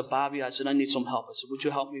sober. I said, Bobby, I need some help. I said, would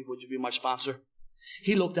you help me? Would you be my sponsor?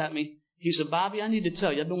 He looked at me. He said, Bobby, I need to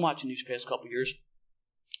tell you, I've been watching these past couple of years,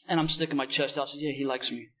 and I'm sticking my chest out. I said, yeah, he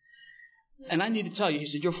likes me. And I need to tell you, he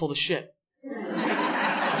said, you're full of shit.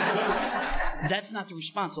 That's not the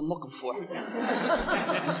response I'm looking for.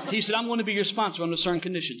 He said, I'm going to be your sponsor under certain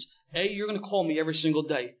conditions. A, you're going to call me every single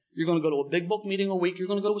day. You're going to go to a big book meeting a week. You're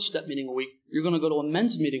going to go to a step meeting a week. You're going to go to a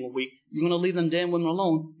men's meeting a week. You're going to leave them damn women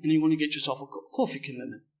alone, and you're going to get yourself a coffee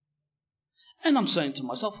commitment. And I'm saying to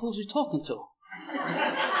myself, who's he talking to?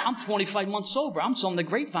 I'm 25 months sober. I'm selling the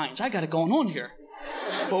grapevines. I got it going on here.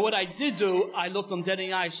 But what I did do, I looked them dead in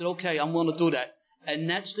the eye and said, okay, I'm going to do that. And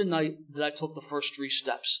that's the night that I took the first 3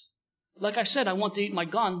 steps. Like I said, I wanted to eat my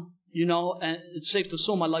gun, and it's safe to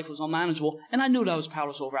assume my life was unmanageable, and I knew that I was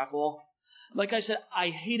powerless over alcohol. Like I said, I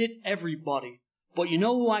hated everybody. But you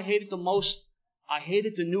know who I hated the most? I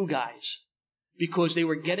hated the new guys because they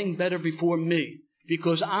were getting better before me.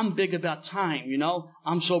 Because I'm big about time,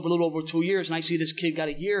 I'm sober a little over 2 years, and I see this kid got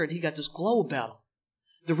a year, and he got this glow about him.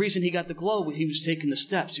 The reason he got the glow was he was taking the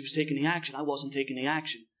steps. He was taking the action. I wasn't taking the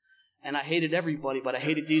action. And I hated everybody, but I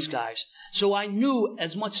hated these guys. So I knew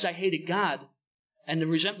as much as I hated God, and the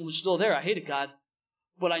resentment was still there, I hated God,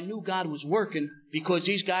 but I knew God was working because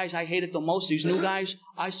these guys I hated the most, these new guys,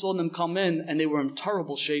 I saw them come in and they were in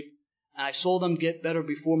terrible shape, and I saw them get better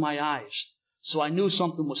before my eyes. So I knew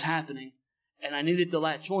something was happening, and I needed to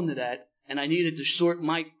latch on to that, and I needed to sort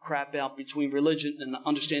my crap out between religion and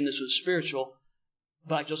understand this was spiritual,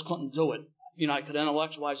 but I just couldn't do it. I could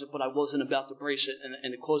intellectualize it, but I wasn't about to brace it,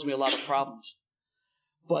 and it caused me a lot of problems.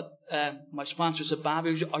 But my sponsor said,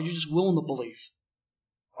 Bobby, are you just willing to believe?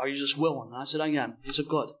 Are you just willing? And I said, I am. He said,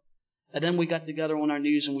 good. And then we got together on our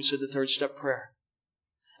knees and we said the 3rd step prayer.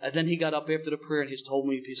 And then he got up after the prayer and he told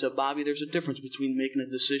me, he said, Bobby, there's a difference between making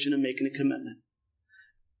a decision and making a commitment.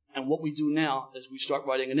 And what we do now is we start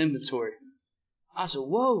writing an inventory. I said,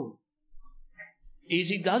 whoa,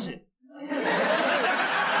 easy does it.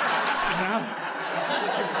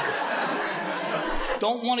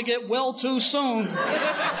 Don't want to get well too soon.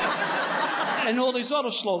 And all these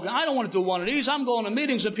other slogans. I don't want to do one of these. I'm going to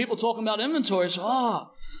meetings and people talking about inventories.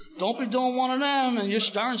 Don't be doing one of them. And you're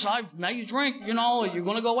stirring inside. Now you drink, you're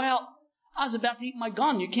going to go out. I was about to eat my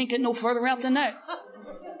gun. You can't get no further out than that.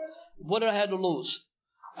 What did I have to lose?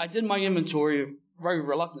 I did my inventory very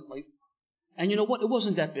reluctantly. And you know what? It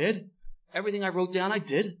wasn't that bad. Everything I wrote down, I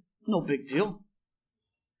did. No big deal.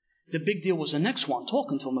 The big deal was the next one,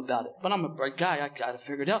 talking to him about it. But I'm a bright guy. I got it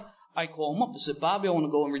figured out. I call him up. I said, Bobby, I want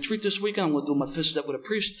to go and retreat this weekend. I'm going to do my 5th step with a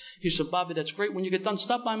priest. He said, Bobby, that's great. When you get done,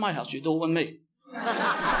 stop by my house. You do it with me.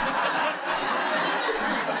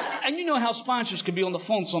 And you know how sponsors can be on the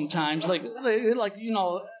phone sometimes, like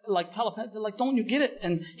telepathy, like, don't you get it?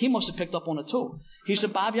 And he must have picked up on it too. He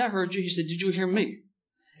said, Bobby, I heard you. He said, did you hear me?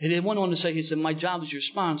 And he went on to say, he said, my job as your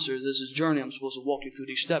sponsor. This is a journey. I'm supposed to walk you through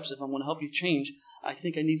these steps. If I'm going to help you change, I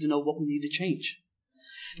think I need to know what we need to change.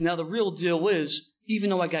 Now, the real deal is, even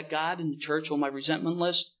though I got God in the church on my resentment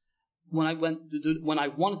list, when I wanted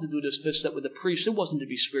to do this 5th step with the priest, it wasn't to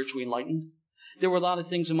be spiritually enlightened. There were a lot of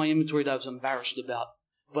things in my inventory that I was embarrassed about.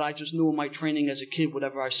 But I just knew in my training as a kid,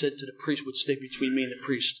 whatever I said to the priest would stay between me and the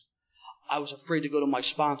priest. I was afraid to go to my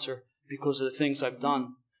sponsor because of the things I've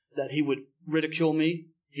done, that he would ridicule me,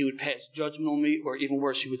 he would pass judgment on me, or even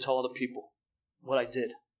worse, he would tell other people what I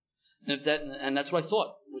did. And that's what I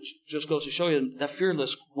thought, which just goes to show you that fear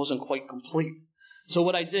list wasn't quite complete. So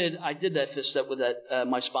what I did that 5th step with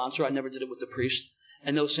my sponsor. I never did it with the priest.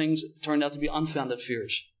 And those things turned out to be unfounded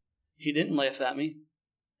fears. He didn't laugh at me,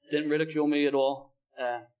 didn't ridicule me at all,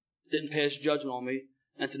 didn't pass judgment on me,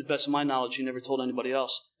 and to the best of my knowledge, he never told anybody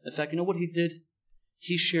else. In fact, you know what he did?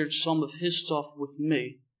 He shared some of his stuff with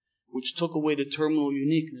me, which took away the terminal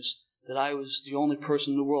uniqueness that I was the only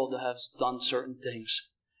person in the world that has done certain things.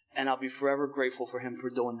 And I'll be forever grateful for him for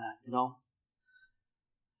doing that,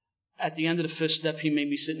 At the end of the 5th step, he made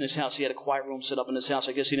me sit in his house. He had a quiet room set up in his house.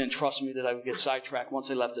 I guess he didn't trust me that I would get sidetracked once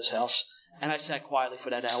I left his house. And I sat quietly for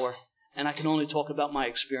that hour. And I can only talk about my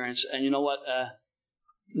experience. And you know what?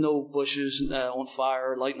 No bushes on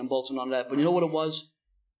fire, lightning bolts, and none of that. But you know what it was?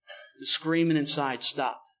 The screaming inside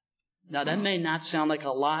stopped. Now, that may not sound like a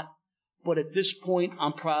lot, but at this point,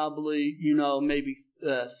 I'm probably, maybe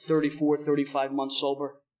 34, 35 months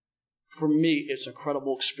sober. For me, it's an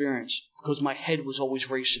incredible experience because my head was always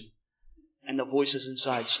racing and the voices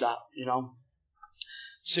inside stopped,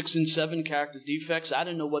 6 and 7 character defects. I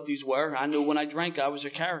didn't know what these were. I knew when I drank, I was a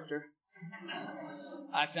character.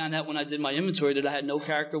 I found out when I did my inventory that I had no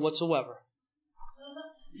character whatsoever.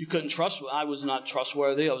 You couldn't trust me. I was not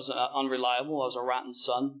trustworthy. I was unreliable. I was a rotten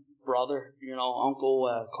son, brother,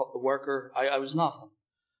 uncle, worker. I was nothing.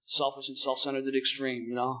 Selfish and self-centered to the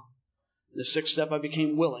extreme, The 6th step, I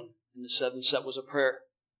became willing. And the 7th step was a prayer.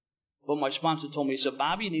 But my sponsor told me, he said,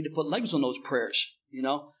 Bobby, you need to put legs on those prayers,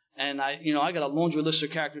 And I got a laundry list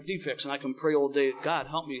of character defects, and I can pray all day, God,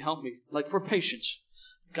 help me, like for patience.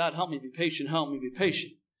 God, help me be patient, help me be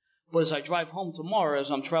patient. But as I drive home tomorrow, as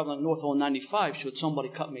I'm traveling north on 95, should somebody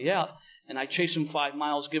cut me out, and I chase them 5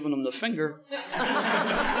 miles, giving them the finger,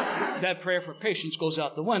 that prayer for patience goes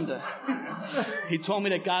out the window. He told me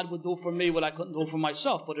that God would do for me what I couldn't do for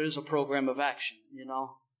myself, but it is a program of action,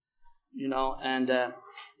 and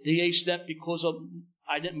the 8th step, because of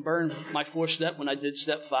I didn't burn my 4th step when I did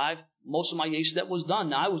step 5, most of my 8th step was done.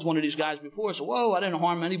 Now, I was one of these guys before, so, whoa, I didn't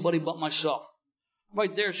harm anybody but myself.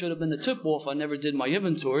 Right there should have been the tip-off. I never did my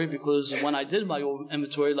inventory, because when I did my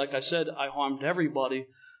inventory, like I said, I harmed everybody,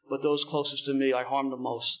 but those closest to me, I harmed the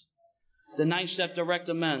most. The 9th step, direct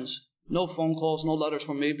amends. No phone calls, no letters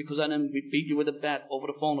from me, because I didn't beat you with a bat over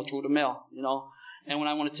the phone or through the mail, And when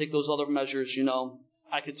I want to take those other measures,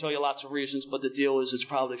 I could tell you lots of reasons, but the deal is it's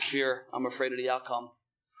probably fear. I'm afraid of the outcome.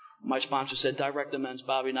 My sponsor said, direct amends,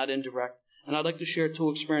 Bobby, not indirect. And I'd like to share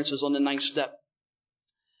 2 experiences on the 9th step.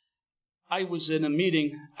 I was in a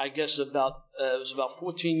meeting, I guess it was about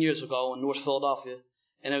 14 years ago in North Philadelphia,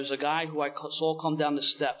 and there was a guy who I saw come down the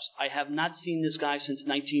steps. I have not seen this guy since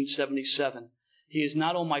 1977. He is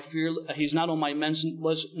not on my mention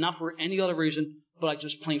list, not for any other reason, but I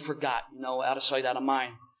just plain forgot, out of sight, out of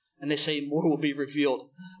mind. And they say more will be revealed.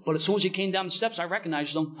 But as soon as he came down the steps, I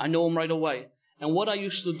recognized him. I know him right away. And what I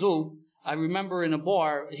used to do, I remember in a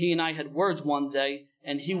bar, he and I had words one day,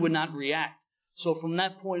 and he would not react. So from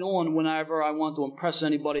that point on, whenever I wanted to impress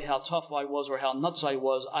anybody how tough I was or how nuts I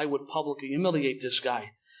was, I would publicly humiliate this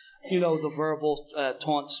guy. The verbal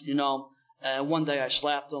taunts, one day I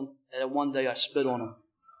slapped him, and one day I spit on him.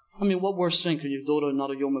 I mean, what worse thing can you do to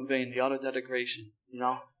another human being? The utter degradation,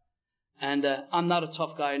 And I'm not a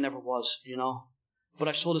tough guy, I never was, But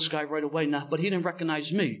I saw this guy right away, but he didn't recognize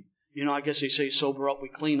me. I guess they say sober up, we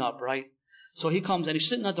clean up, right? So he comes, and he's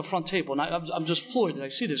sitting at the front table, and I'm just floored that I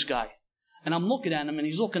see this guy. And I'm looking at him, and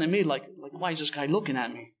he's looking at me like, why is this guy looking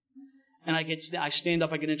at me? And I stand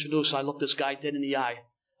up, I get introduced, I look this guy dead in the eye.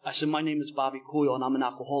 I said, my name is Bobby Coyle, and I'm an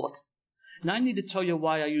alcoholic. Now, I need to tell you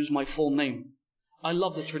why I use my full name. I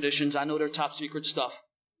love the traditions. I know they're top secret stuff.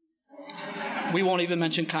 We won't even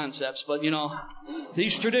mention concepts, but,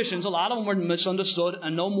 these traditions, a lot of them were misunderstood,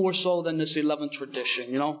 and no more so than this 11th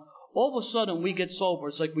tradition, All of a sudden, we get sober.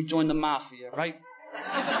 It's like we join the mafia, right?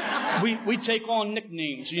 We take on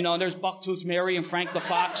nicknames. There's Bucktooth Mary and Frank the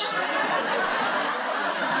Fox.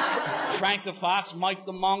 Frank the Fox, Mike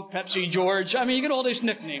the Monk, Pepsi George. I mean, you get all these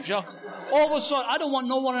nicknames, All of a sudden, I don't want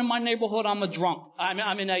no one in my neighborhood I'm a drunk.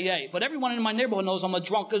 I'm in AA. But everyone in my neighborhood knows I'm a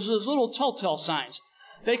drunk because there's little telltale signs.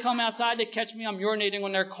 They come outside, they catch me, I'm urinating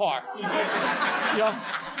on their car.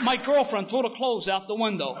 My girlfriend threw the clothes out the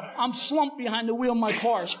window. I'm slumped behind the wheel of my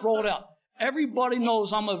car, sprawled out. Everybody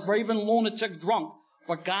knows I'm a raving lunatic drunk.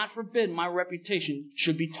 But God forbid my reputation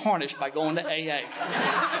should be tarnished by going to AA.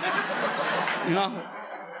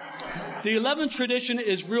 The 11th tradition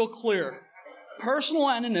is real clear. Personal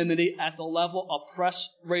anonymity at the level of press,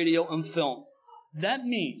 radio, and film. That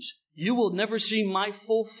means you will never see my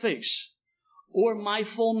full face or my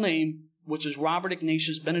full name, which is Robert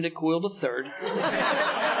Ignatius Benedict Coyle III,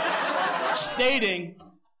 stating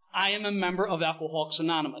I am a member of Alcoholics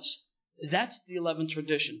Anonymous. That's the 11th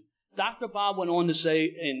tradition. Dr. Bob went on to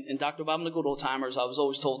say, and Dr. Bob and the Good Old Timers, I was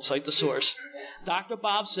always told, cite the source. Dr.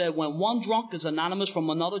 Bob said, when one drunk is anonymous from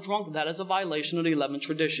another drunk, that is a violation of the 11th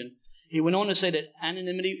tradition. He went on to say that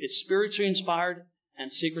anonymity is spiritually inspired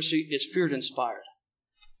and secrecy is fear-inspired.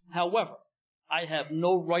 However, I have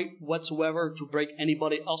no right whatsoever to break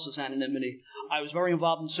anybody else's anonymity. I was very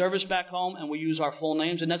involved in service back home, and we use our full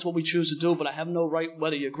names, and that's what we choose to do, but I have no right,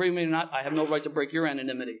 whether you agree with me or not, I have no right to break your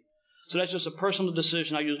anonymity. So that's just a personal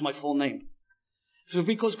decision. I use my full name. So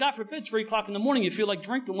because, God forbid, 3 o'clock in the morning, you feel like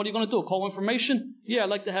drinking, what are you going to do? Call information? Yeah, I'd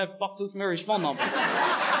like to have Bucktooth Mary's phone number.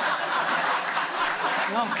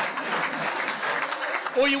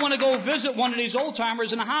 Or you want to go visit one of these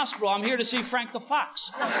old-timers in the hospital. I'm here to see Frank the Fox.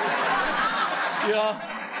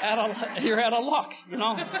 You're out of luck,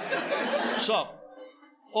 So,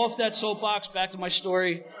 off that soapbox, back to my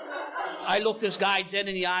story. I looked this guy dead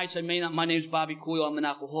in the eye and said, my name's Bobby Coyle, I'm an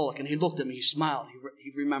alcoholic. And he looked at me, he smiled,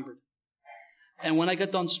 he remembered. And when I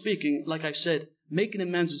got done speaking, like I said, making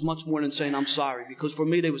amends is much more than saying I'm sorry, because for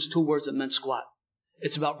me there was 2 words that meant squat.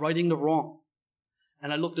 It's about righting the wrong.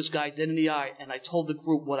 And I looked this guy dead in the eye, and I told the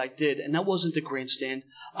group what I did. And that wasn't the grandstand.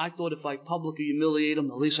 I thought if I publicly humiliate him,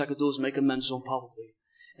 the least I could do is make amends to him publicly.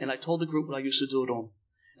 And I told the group what I used to do to him.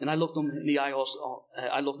 And I looked him in the eye also.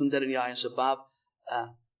 I looked him dead in the eye and said, Bob,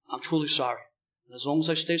 I'm truly sorry. And as long as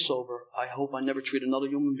I stay sober, I hope I never treat another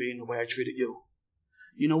human being the way I treated you.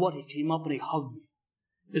 You know what? He came up and he hugged me.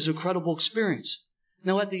 It's an incredible experience.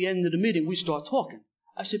 Now, at the end of the meeting, we start talking.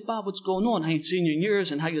 I said, Bob, what's going on? I ain't seen you in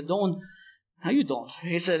years, and how you doing? How you doing?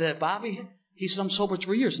 He said, Bobby, he said, I'm sober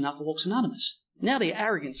 3 years in Alcoholics Anonymous. Now the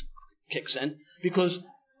arrogance kicks in because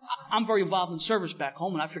I'm very involved in service back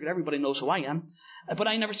home, and I figured everybody knows who I am. But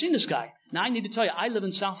I ain't never seen this guy. Now, I need to tell you, I live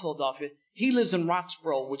in South Philadelphia. He lives in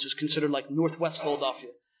Roxborough, which is considered like Northwest Philadelphia.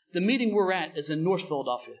 The meeting we're at is in North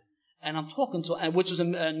Philadelphia. And I'm talking to, which is a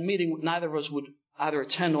meeting neither of us would either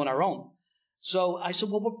attend on our own. So I said,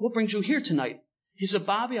 well, what brings you here tonight? He said,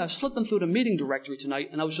 Bobby, I was flipping through the meeting directory tonight,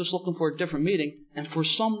 and I was just looking for a different meeting, and for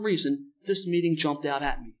some reason, this meeting jumped out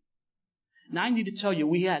at me. Now, I need to tell you,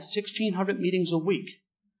 we had 1,600 meetings a week.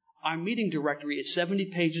 Our meeting directory is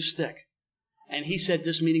 70 pages thick. And he said,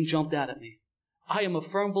 this meeting jumped out at me. I am a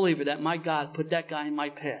firm believer that my God put that guy in my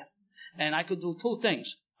path. And I could do two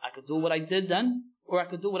things. I could do what I did then, or I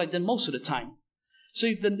could do what I did most of the time.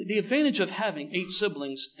 See, the advantage of having 8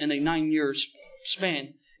 siblings in a 9-year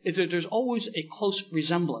span is that there's always a close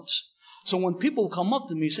resemblance. So when people come up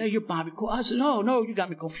to me and say, you're Bobby Cool, I said, no, you got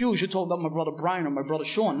me confused. You're talking about my brother Brian or my brother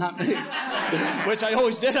Sean, not me. Which I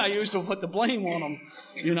always did. I used to put the blame on them,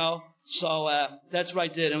 you know. So that's what I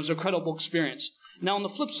did. It was an incredible experience. Now, on the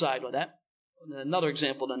flip side of that, another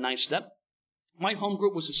example of the 9th step, my home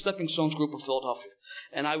group was the Stepping Stones group of Philadelphia.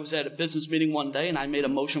 And I was at a business meeting one day, and I made a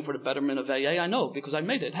motion for the betterment of AA. I know, because I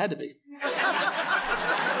made it. It had to be.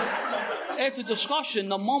 After discussion,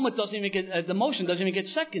 the motion doesn't even get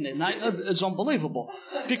seconded. And it's unbelievable.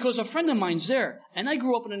 Because a friend of mine's there, and I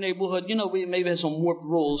grew up in a neighborhood, you know, we maybe had some warped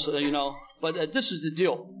rules, you know, but this is the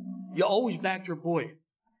deal. You always backed your boy.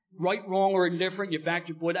 Right, wrong, or indifferent, you backed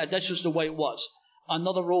your boy. That's just the way it was.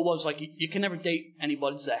 Another rule was, like, you can never date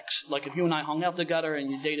anybody's ex. Like, if you and I hung out together and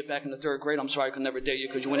you dated back in the 3rd grade, I'm sorry I could never date you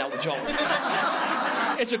because you went out with Joe.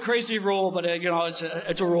 It's a crazy rule, but, you know,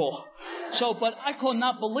 it's a rule. So, but I could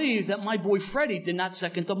not believe that my boy Freddie did not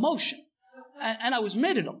second the motion. And I was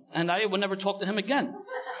mad at him, and I would never talk to him again.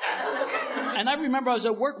 And I remember I was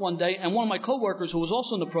at work one day, and one of my coworkers who was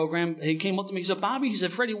also in the program, he came up to me, he said, Bobby, he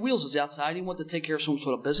said, Freddie Wheels is outside. He wanted to take care of some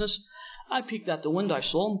sort of business. I peeked out the window, I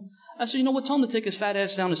saw him. I said, you know what, tell him to take his fat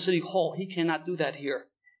ass down to City Hall. He cannot do that here.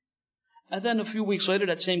 And then a few weeks later,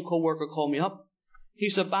 that same coworker called me up. He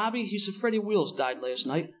said, Bobby, he said, Freddie Wheels died last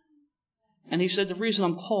night. And he said, the reason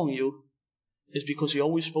I'm calling you is because he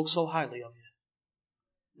always spoke so highly of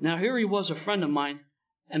you. Now, here he was, a friend of mine,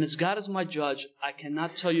 and as God is my judge, I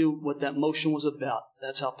cannot tell you what that motion was about.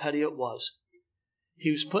 That's how petty it was. He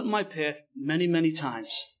was put in my path many, many times,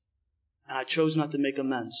 and I chose not to make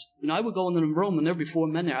amends. You know, I would go into the room, and there'd be 4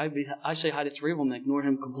 men there. I say hi to 3 of them and ignore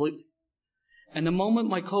him completely. And the moment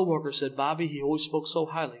my coworker said, Bobby, he always spoke so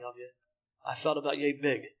highly of you, I felt about yay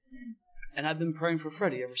big. And I've been praying for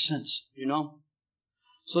Freddie ever since, you know.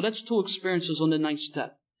 So that's 2 experiences on the 9th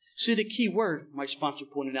step. See, the key word my sponsor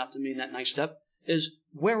pointed out to me in that 9th step is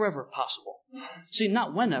wherever possible. See,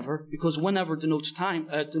 not whenever, because whenever denotes time,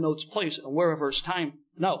 denotes place, and wherever is time.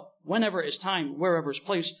 No, whenever is time, wherever is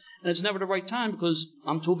place, and it's never the right time because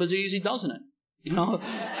I'm too busy easy doesn't it? You know?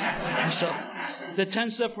 So, the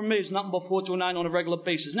 10th step for me is nothing but 4 through 9 on a regular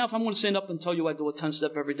basis. Now, if I'm going to stand up and tell you I do a 10th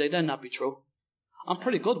step every day, that'd not be true. I'm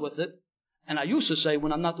pretty good with it. And I used to say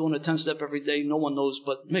when I'm not doing a 10th step every day, no one knows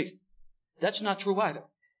but me. That's not true either.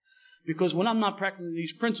 Because when I'm not practicing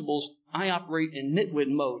these principles, I operate in nitwit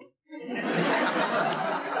mode.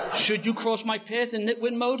 Should you cross my path in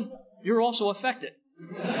nitwit mode, you're also affected.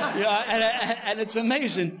 And it's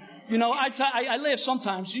amazing. You know, I laugh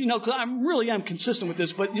sometimes, you know, because I really am consistent with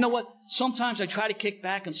this. But you know what? Sometimes I try to kick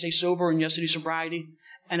back and stay sober in yesterday's sobriety,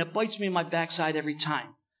 and it bites me in my backside every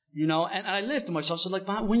time. You know, and I laughed to myself. I said, like,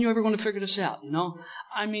 Bob, when are you ever going to figure this out? You know,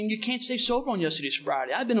 I mean, you can't stay sober on yesterday's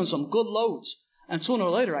sobriety. I've been on some good loads. And sooner or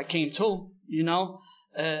later, I came to, you know.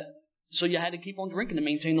 So you had to keep on drinking to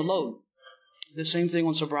maintain the load. The same thing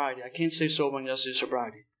on sobriety. I can't stay sober on yesterday's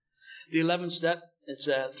sobriety. The 11th step, it's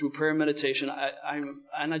through prayer and meditation.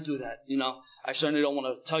 I do that, you know. I certainly don't want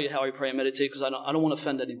to tell you how I pray and meditate because I don't want to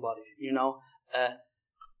offend anybody, you know.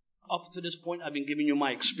 Up to this point, I've been giving you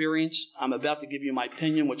my experience. I'm about to give you my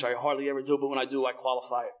opinion, which I hardly ever do, but when I do, I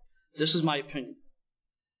qualify it. This is my opinion.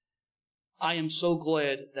 I am so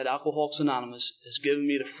glad that Alcoholics Anonymous has given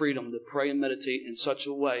me the freedom to pray and meditate in such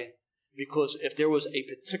a way, because if there was a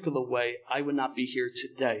particular way, I would not be here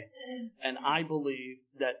today. And I believe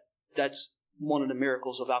that that's one of the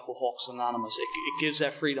miracles of Alcoholics Anonymous. It gives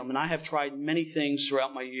that freedom. And I have tried many things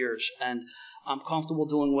throughout my years, and I'm comfortable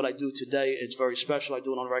doing what I do today. It's very special. I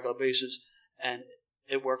do it on a regular basis, and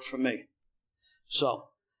it works for me. So,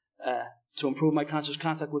 to improve my conscious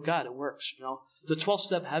contact with God, it works, you know. The 12th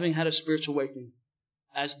step, having had a spiritual awakening.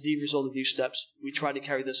 as the result of these steps, we try to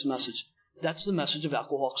carry this message. That's the message of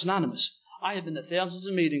Alcoholics Anonymous. I have been to thousands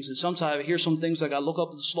of meetings, and sometimes I hear some things I got to look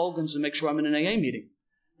up the slogans and make sure I'm in an AA meeting.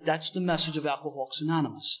 That's the message of Alcoholics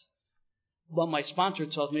Anonymous. But my sponsor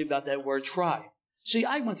tells me about that word try. See,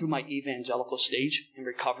 I went through my evangelical stage in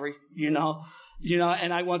recovery, and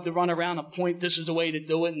I wanted to run around and point, this is the way to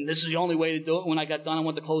do it, and this is the only way to do it. When I got done, I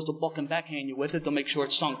wanted to close the book and backhand you with it to make sure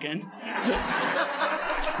it sunk in.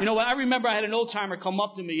 You know what? I remember I had an old-timer come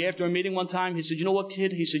up to me after a meeting one time. He said, you know what,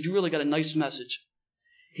 kid? He said, you really got a nice message.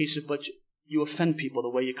 He said, but you offend people the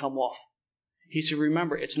way you come off. He said,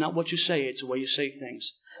 remember, it's not what you say, it's the way you say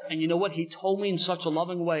things. And you know what? He told me in such a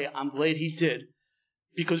loving way. I'm glad he did.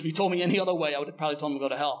 Because if he told me any other way, I would have probably told him to go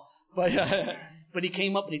to hell. But he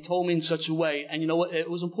came up and he told me in such a way. And you know what? It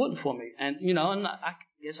was important for me. And, and I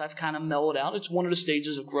guess I've kind of mellowed out. It's one of the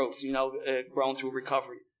stages of growth, growing through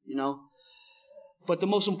recovery, But the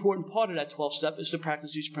most important part of that 12 step is to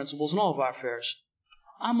practice these principles in all of our affairs.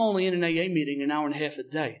 I'm only in an AA meeting an hour and a half a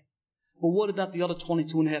day. But what about the other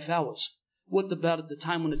 22 and a half hours? What about the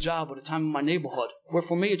time on the job or the time in my neighborhood? Where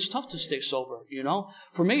for me it's tough to stay sober,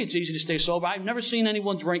 For me it's easy to stay sober. I've never seen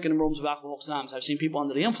anyone drinking in rooms of Alcoholics Anonymous. I've seen people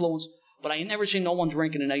under the influence, but I ain't never seen no one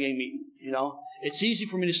drinking in an AA meeting, It's easy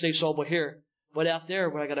for me to stay sober here, but out there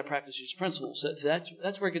where I got to practice these principles,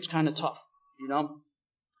 that's where it gets kind of tough,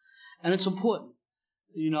 And it's important,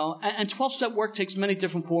 And 12-step work takes many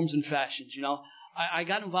different forms and fashions, I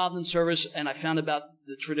got involved in service and I found about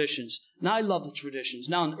the traditions. Now I love the traditions.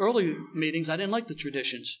 Now in early meetings, I didn't like the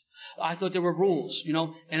traditions. I thought there were rules,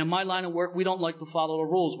 And in my line of work, we don't like to follow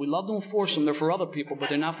the rules. We love to enforce them. They're for other people, but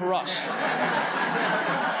they're not for us.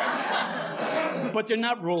 But they're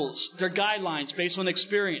not rules. They're guidelines based on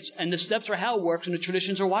experience. And the steps are how it works and the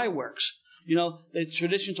traditions are why it works. The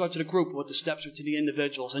traditions are to the group, what the steps are to the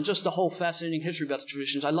individuals. And just the whole fascinating history about the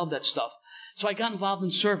traditions. I love that stuff. So I got involved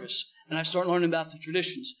in service. And I started learning about the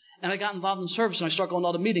traditions. And I got involved in service, and I started going to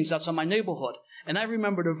all the meetings outside my neighborhood. And I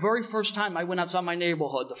remember the very first time I went outside my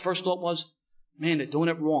neighborhood, the first thought was, man, they're doing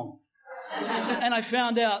it wrong. And I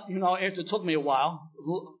found out, after it took me a while,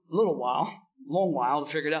 long while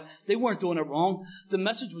to figure it out, they weren't doing it wrong. The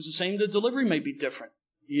message was the same. The delivery may be different,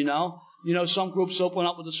 Some groups open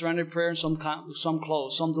up with the surrender prayer, and some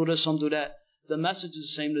close. Some do this, some do that. The message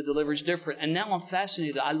is the same, the delivery is different. And now I'm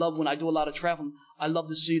fascinated. I love when I do a lot of traveling, I love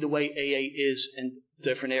to see the way AA is in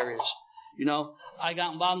different areas. I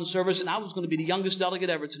got involved in service, and I was going to be the youngest delegate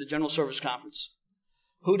ever to the General Service Conference.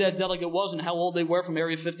 Who that delegate was and how old they were from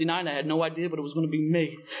Area 59, I had no idea, but it was going to be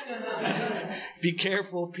me. Be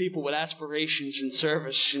careful of people with aspirations in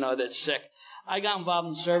service, that's sick. I got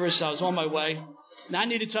involved in service. I was on my way. Now, I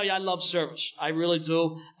need to tell you, I love service. I really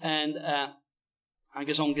do. And I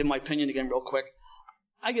guess I'm going to give my opinion again real quick.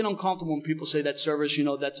 I get uncomfortable when people say that service,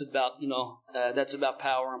 that's about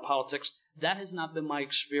power and politics. That has not been my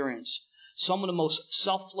experience. Some of the most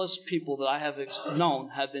selfless people that I have known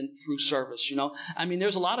have been through service, I mean,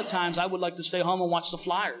 there's a lot of times I would like to stay home and watch the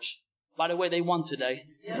Flyers. By the way, they won today.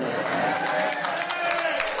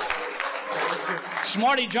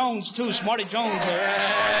 Smarty Jones, too. Smarty Jones.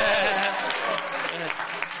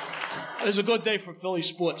 It was a good day for Philly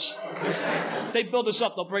sports. They build us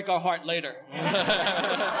up, they'll break our heart later.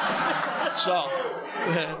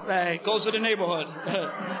 It goes with the neighborhood.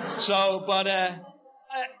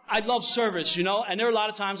 I love service, and there are a lot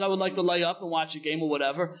of times I would like to lay up and watch a game or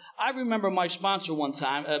whatever. I remember my sponsor one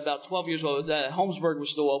time, about 12 years old, Holmesburg was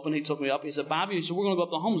still open. He took me up. He said, Bobby, we're going to go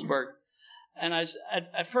up to Holmesburg. And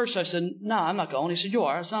at first I said, no, I'm not going. He said, you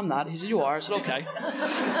are. I said, I'm not. He said, you are. I said, okay.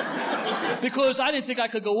 Because I didn't think I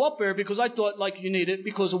could go up there because I thought like you need it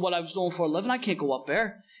because of what I was doing for a living. I can't go up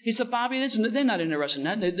there. He said, Bobby, they're not interested in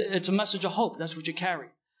that. It's a message of hope. That's what you carry.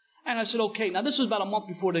 And I said, okay. Now this was about a month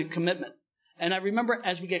before the commitment. And I remember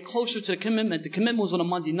as we get closer to the commitment was on a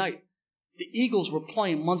Monday night. The Eagles were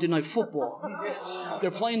playing Monday Night Football.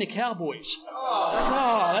 They're playing the Cowboys.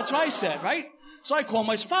 Oh, that's what I said, right? So I called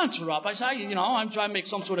my sponsor up. I said, I'm trying to make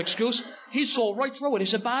some sort of excuse. He saw right through it. He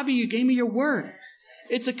said, Bobby, you gave me your word.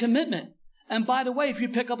 It's a commitment. And by the way, if you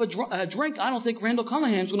pick up a drink, I don't think Randall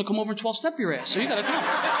Cunningham's going to come over and 12-step your ass. So you got to come.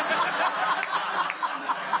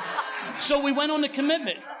 So we went on the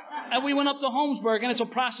commitment. And we went up to Holmesburg, and it's a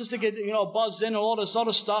process to get, buzzed in and all this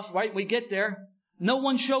other stuff, right? We get there. No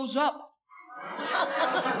one shows up.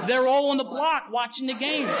 They're all on the block watching the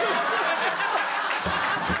game.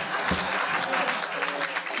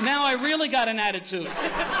 Now I really got an attitude.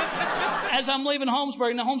 As I'm leaving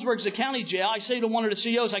Holmesburg, now Holmesburg's a county jail, I say to one of the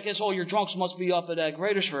CEOs, I guess all your drunks must be up at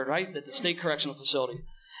Greatersford, right? At the state correctional facility.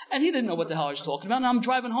 And he didn't know what the hell I was talking about. And I'm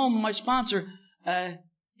driving home, and my sponsor,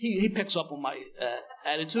 he picks up on my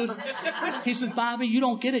attitude. He says, Bobby, you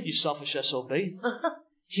don't get it, you selfish SOB.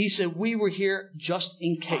 He said, we were here just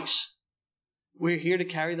in case. We're here to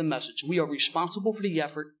carry the message. We are responsible for the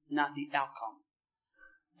effort, not the outcome.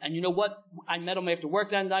 And you know what? I met him after work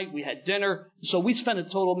that night. We had dinner. So we spent a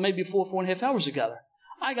total of maybe 4.5 hours together.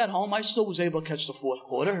 I got home. I still was able to catch the fourth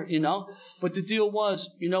quarter, But the deal was,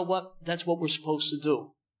 you know what? That's what we're supposed to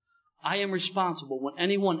do. I am responsible. When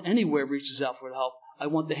anyone anywhere reaches out for help, I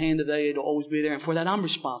want the hand of AA to always be there. And for that, I'm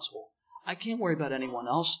responsible. I can't worry about anyone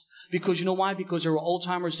else. Because you know why? Because there were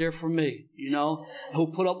old-timers there for me, who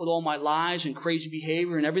put up with all my lies and crazy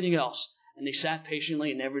behavior and everything else. And they sat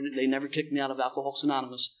patiently and they never kicked me out of Alcoholics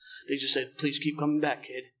Anonymous. They just said, please keep coming back,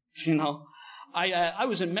 kid. I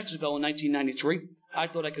was in Mexico in 1993. I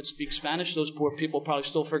thought I could speak Spanish. Those poor people probably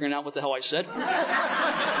still figuring out what the hell I said.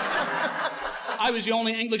 I was the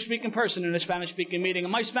only English-speaking person in a Spanish-speaking meeting.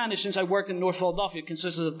 And my Spanish, since I worked in North Philadelphia,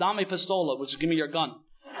 consisted of dame pistola, which is give me your gun.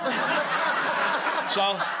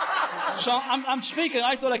 So I'm speaking.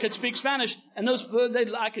 I thought I could speak Spanish, and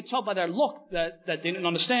I could tell by their look that they didn't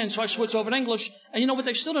understand. So I switched over to English, and you know what?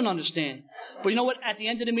 They still didn't understand. But you know what? At the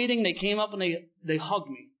end of the meeting, they came up and they hugged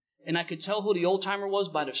me, and I could tell who the old timer was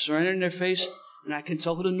by the surrender in their face, and I could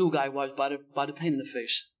tell who the new guy was by the pain in the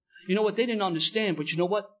face. You know what? They didn't understand, but you know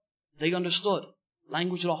what? They understood.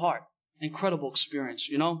 Language of the heart. Incredible experience.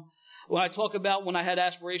 When I talk about when I had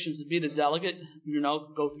aspirations to be the delegate, you got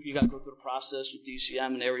to go through the process with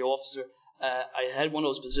DCM and area officer. I had one of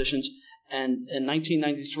those positions, and in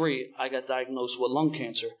 1993, I got diagnosed with lung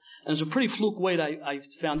cancer. And it was a pretty fluke way that I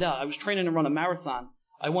found out. I was training to run a marathon.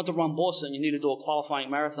 I went to run Boston. You need to do a qualifying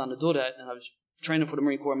marathon to do that, and I was training for the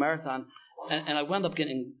Marine Corps marathon, and I wound up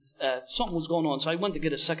getting something was going on, so I went to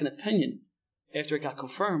get a second opinion after it got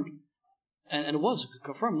confirmed, and it was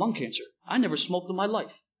confirmed lung cancer. I never smoked in my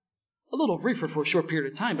life. A little reefer for a short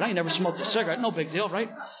period of time, but I never smoked a cigarette. No big deal, right?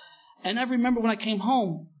 And I remember when I came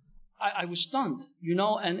home, I was stunned, and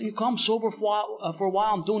I'm sober for a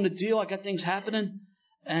while. I'm doing the deal. I got things happening,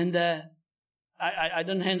 and I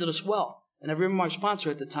didn't handle this well. And I remember my sponsor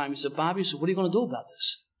at the time. He said, Bobby, what are you going to do about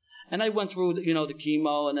this? And I went through, the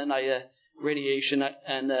chemo, and then radiation,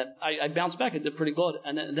 and I bounced back. I did pretty good.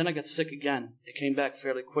 And then I got sick again. It came back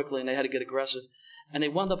fairly quickly, and they had to get aggressive. And they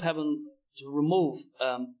wound up having to remove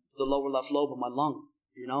the lower left lobe of my lung,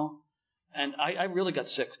 And I really got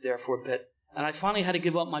sick there for a bit. And I finally had to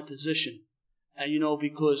give up my position, and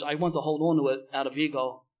because I wanted to hold on to it out of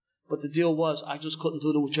ego. But the deal was I just couldn't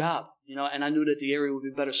do the job, and I knew that the area would be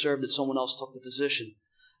better served if someone else took the position.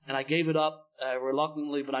 And I gave it up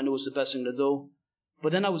reluctantly, but I knew it was the best thing to do.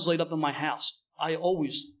 But then I was laid up in my house. I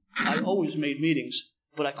always made meetings,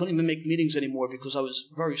 but I couldn't even make meetings anymore because I was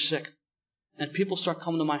very sick. And people start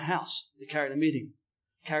coming to my house to carry the meeting,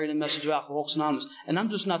 carry the message of Alcoholics Anonymous. And I'm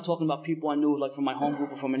just not talking about people I knew like from my home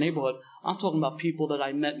group or from my neighborhood. I'm talking about people that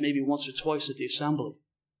I met maybe once or twice at the assembly.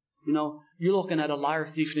 You're looking at a liar,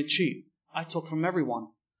 thief, and a cheat. I took from everyone.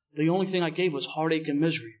 The only thing I gave was heartache and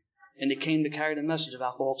misery. And they came to carry the message of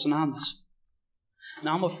Alcoholics Anonymous.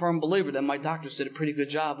 Now, I'm a firm believer that my doctors did a pretty good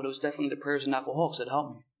job, but it was definitely the prayers of alcoholics that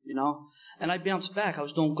helped me, And I bounced back. I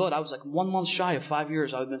was doing good. I was like 1 month shy of 5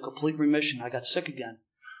 years. I was in complete remission. I got sick again.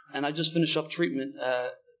 And I just finished up treatment.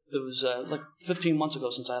 It was like 15 months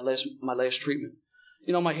ago since I had my last treatment.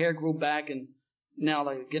 My hair grew back, and now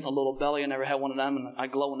like getting a little belly. I never had one of them, and I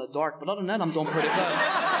glow in the dark. But other than that, I'm doing pretty good.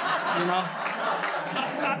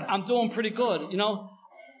 I'm doing pretty good.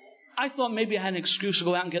 I thought maybe I had an excuse to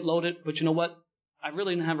go out and get loaded, but you know what? I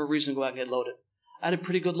really didn't have a reason to go out and get loaded. I had a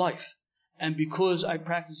pretty good life. And because I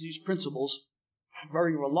practice these principles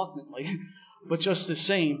very reluctantly, but just the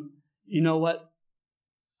same, you know what?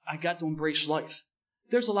 I got to embrace life.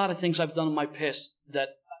 There's a lot of things I've done in my past that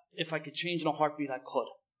if I could change in a heartbeat, I could.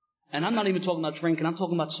 And I'm not even talking about drinking. I'm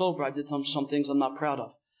talking about sober. I did some things I'm not proud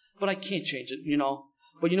of. But I can't change it,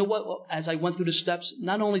 But you know what? As I went through the steps,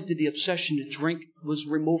 not only did the obsession to drink was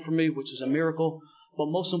removed from me, which is a miracle, but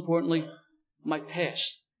most importantly, my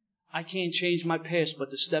past. I can't change my past,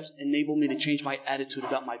 but the steps enable me to change my attitude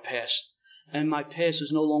about my past. And my past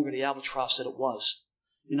is no longer the albatross that it was.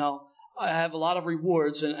 I have a lot of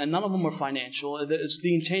rewards, and none of them are financial. It's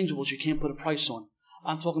the intangibles you can't put a price on.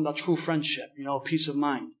 I'm talking about true friendship, peace of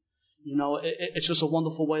mind. It's just a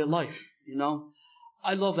wonderful way of life,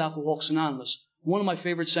 I love Alcoholics Anonymous. One of my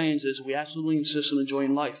favorite sayings is, we absolutely insist on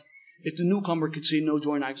enjoying life. If the newcomer could see no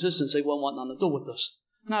joy in our existence, they won't want nothing to do with us.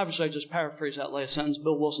 And obviously, I just paraphrase that last sentence.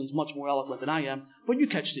 Bill Wilson's much more eloquent than I am, but you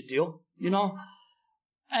catch the deal,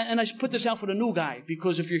 And I put this out for the new guy,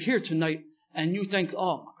 because if you're here tonight and you think,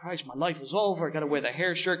 oh, Christ, my life is over, I got to wear the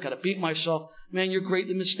hair shirt, got to beat myself, man, you're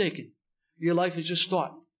greatly mistaken. Your life is just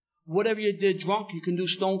starting. whatever you did drunk, you can do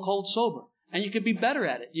stone cold sober. And you can be better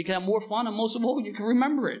at it. You can have more fun, and most of all, you can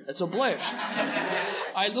remember it. It's a blast.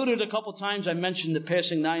 I alluded a couple times, I mentioned the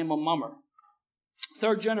passing. I am a mummer.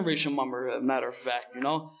 Third generation mummer, matter of fact, you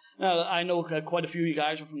know. I know quite a few of you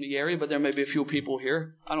guys are from the area, but there may be a few people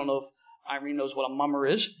here. I don't know if Irene knows what a mummer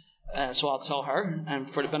is, so I'll tell her,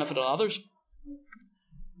 and for the benefit of others.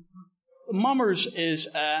 Mummers is,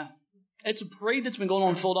 it's a parade that's been going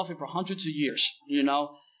on in Philadelphia for hundreds of years, you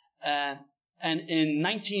know. And in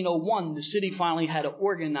 1901, the city finally had to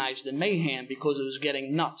organize the mayhem because it was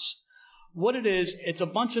getting nuts. What it is, it's a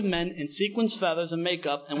bunch of men in sequins, feathers, and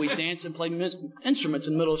makeup, and we dance and play instruments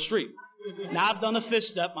in the middle of the street. Now, I've done a fist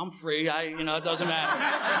step. I'm free. It doesn't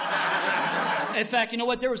matter. In fact, you know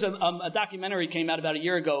what? There was a documentary came out about a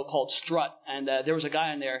year ago called Strut, and there was a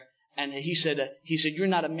guy in there, and he said, you're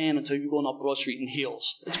not a man until you're going up Broad Street in heels.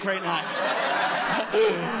 It's a great night.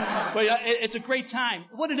 But it's a great time.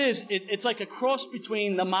 What it is, it's like a cross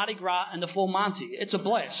between the Mardi Gras and the Full Monty. It's a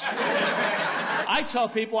blast. I tell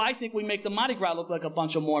people I think we make the Mardi Gras look like a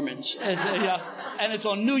bunch of Mormons. And it's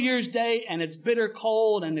on New Year's Day, and it's bitter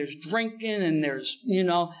cold, and there's drinking, and there's,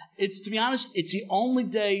 to be honest, it's the only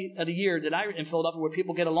day of the year that in Philadelphia where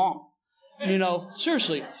people get along.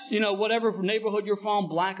 Seriously, whatever neighborhood you're from,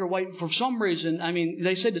 black or white, for some reason,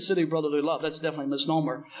 they say the city of brotherly love. That's definitely a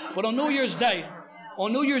misnomer. But on New Year's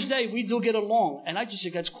Day, we do get along, and I just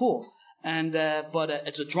think that's cool. But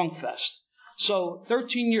it's a drunk fest. So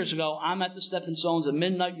 13 years ago, I'm at the Stepping Stones, a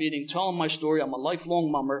midnight meeting, telling my story. I'm a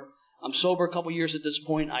lifelong mummer. I'm sober a couple years at this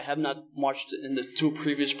point. I have not marched in the 2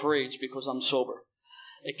 previous parades because I'm sober.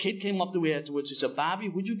 A kid came up to me afterwards. He said, Bobby,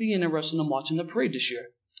 would you be interested in marching the parade this year?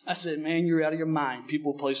 I said, man, you're out of your mind.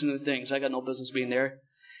 People, places, and things. I got no business being there.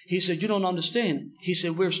 He said, you don't understand. He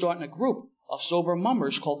said, we're starting a group of sober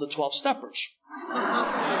mummers called the 12 Steppers.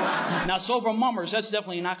 Now, sober mummers, that's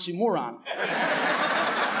definitely an oxymoron.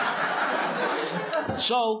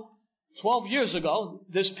 So, 12 years ago,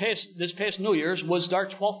 this past New Year's was our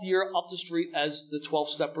 12th year up the street as the 12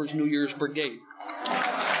 Steppers New Year's Brigade.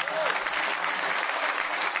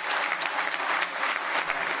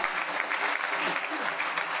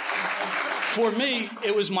 For me,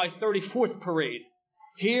 it was my 34th parade.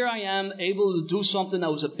 Here I am able to do something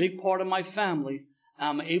that was a big part of my family.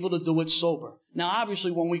 I'm able to do it sober. Now,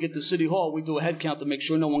 obviously, when we get to City Hall, we do a head count to make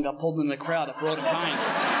sure no one got pulled in the crowd at Broad and Pine.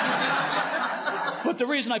 But the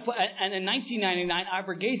reason and in 1999, our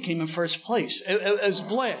brigade came in first place. It was a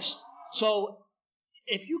blast. So,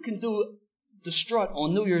 if you can do the strut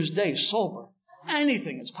on New Year's Day sober,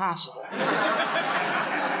 anything is possible.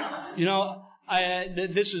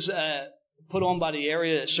 This is put on by the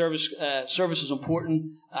area. Service is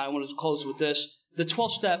important. I want to close with this. The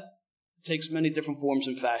 12-step takes many different forms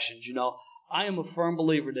and fashions. I am a firm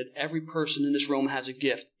believer that every person in this room has a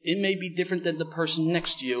gift. It may be different than the person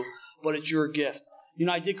next to you, but it's your gift.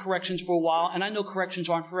 I did corrections for a while, and I know corrections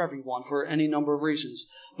aren't for everyone for any number of reasons.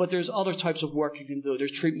 But there's other types of work you can do.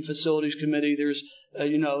 There's treatment facilities committee. There's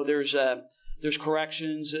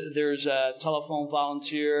corrections. There's telephone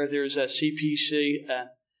volunteer. There's CPC.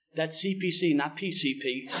 That's CPC, not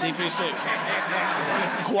PCP. CPC.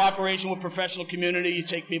 Cooperation with professional community. You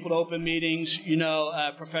take people to open meetings,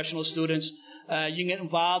 professional students. You can get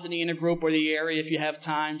involved in the intergroup or the area if you have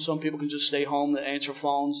time. Some people can just stay home to answer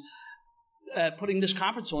phones. Putting this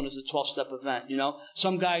conference on is a 12-step event,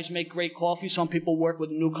 Some guys make great coffee. Some people work with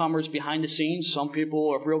newcomers behind the scenes. Some people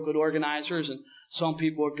are real good organizers, and some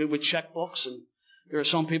people are good with checkbooks. And there are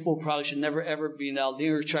some people who probably should never, ever be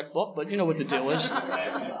near a checkbook, but you know what the deal is.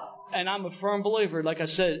 And I'm a firm believer, like I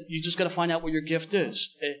said, you just got to find out what your gift is.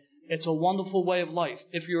 It's a wonderful way of life.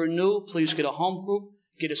 If you're new, please get a home group,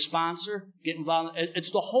 get a sponsor, get involved.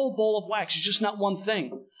 It's the whole bowl of wax. It's just not one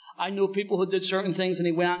thing. I knew people who did certain things and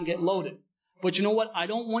they went out and get loaded. But you know what? I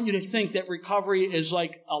don't want you to think that recovery is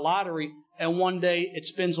like a lottery and one day it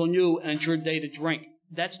spins on you and it's your day to drink.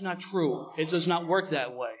 That's not true. It does not work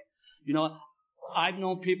that way. I've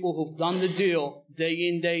known people who've done the deal day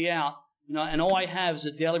in, day out, and all I have is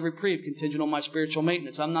a daily reprieve contingent on my spiritual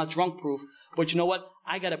maintenance. I'm not drunk proof, but you know what?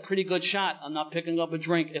 I got a pretty good shot. I'm not picking up a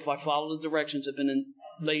drink if I follow the directions that have been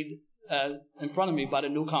laid in front of me by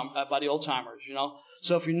the old timers,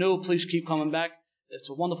 So if you're new, please keep coming back. It's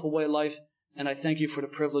a wonderful way of life. And I thank you for the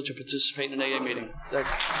privilege of participating in an AA meeting. Thank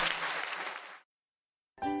you.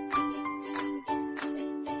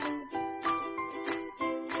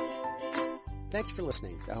 Thanks for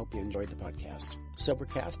listening. I hope you enjoyed the podcast.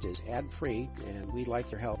 Sobercast is ad-free, and we'd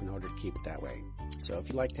like your help in order to keep it that way. So if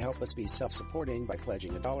you'd like to help us be self-supporting by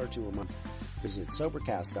pledging $1 or $2 a month, visit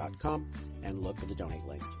Sobercast.com and look for the donate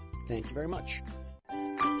links. Thank you very much.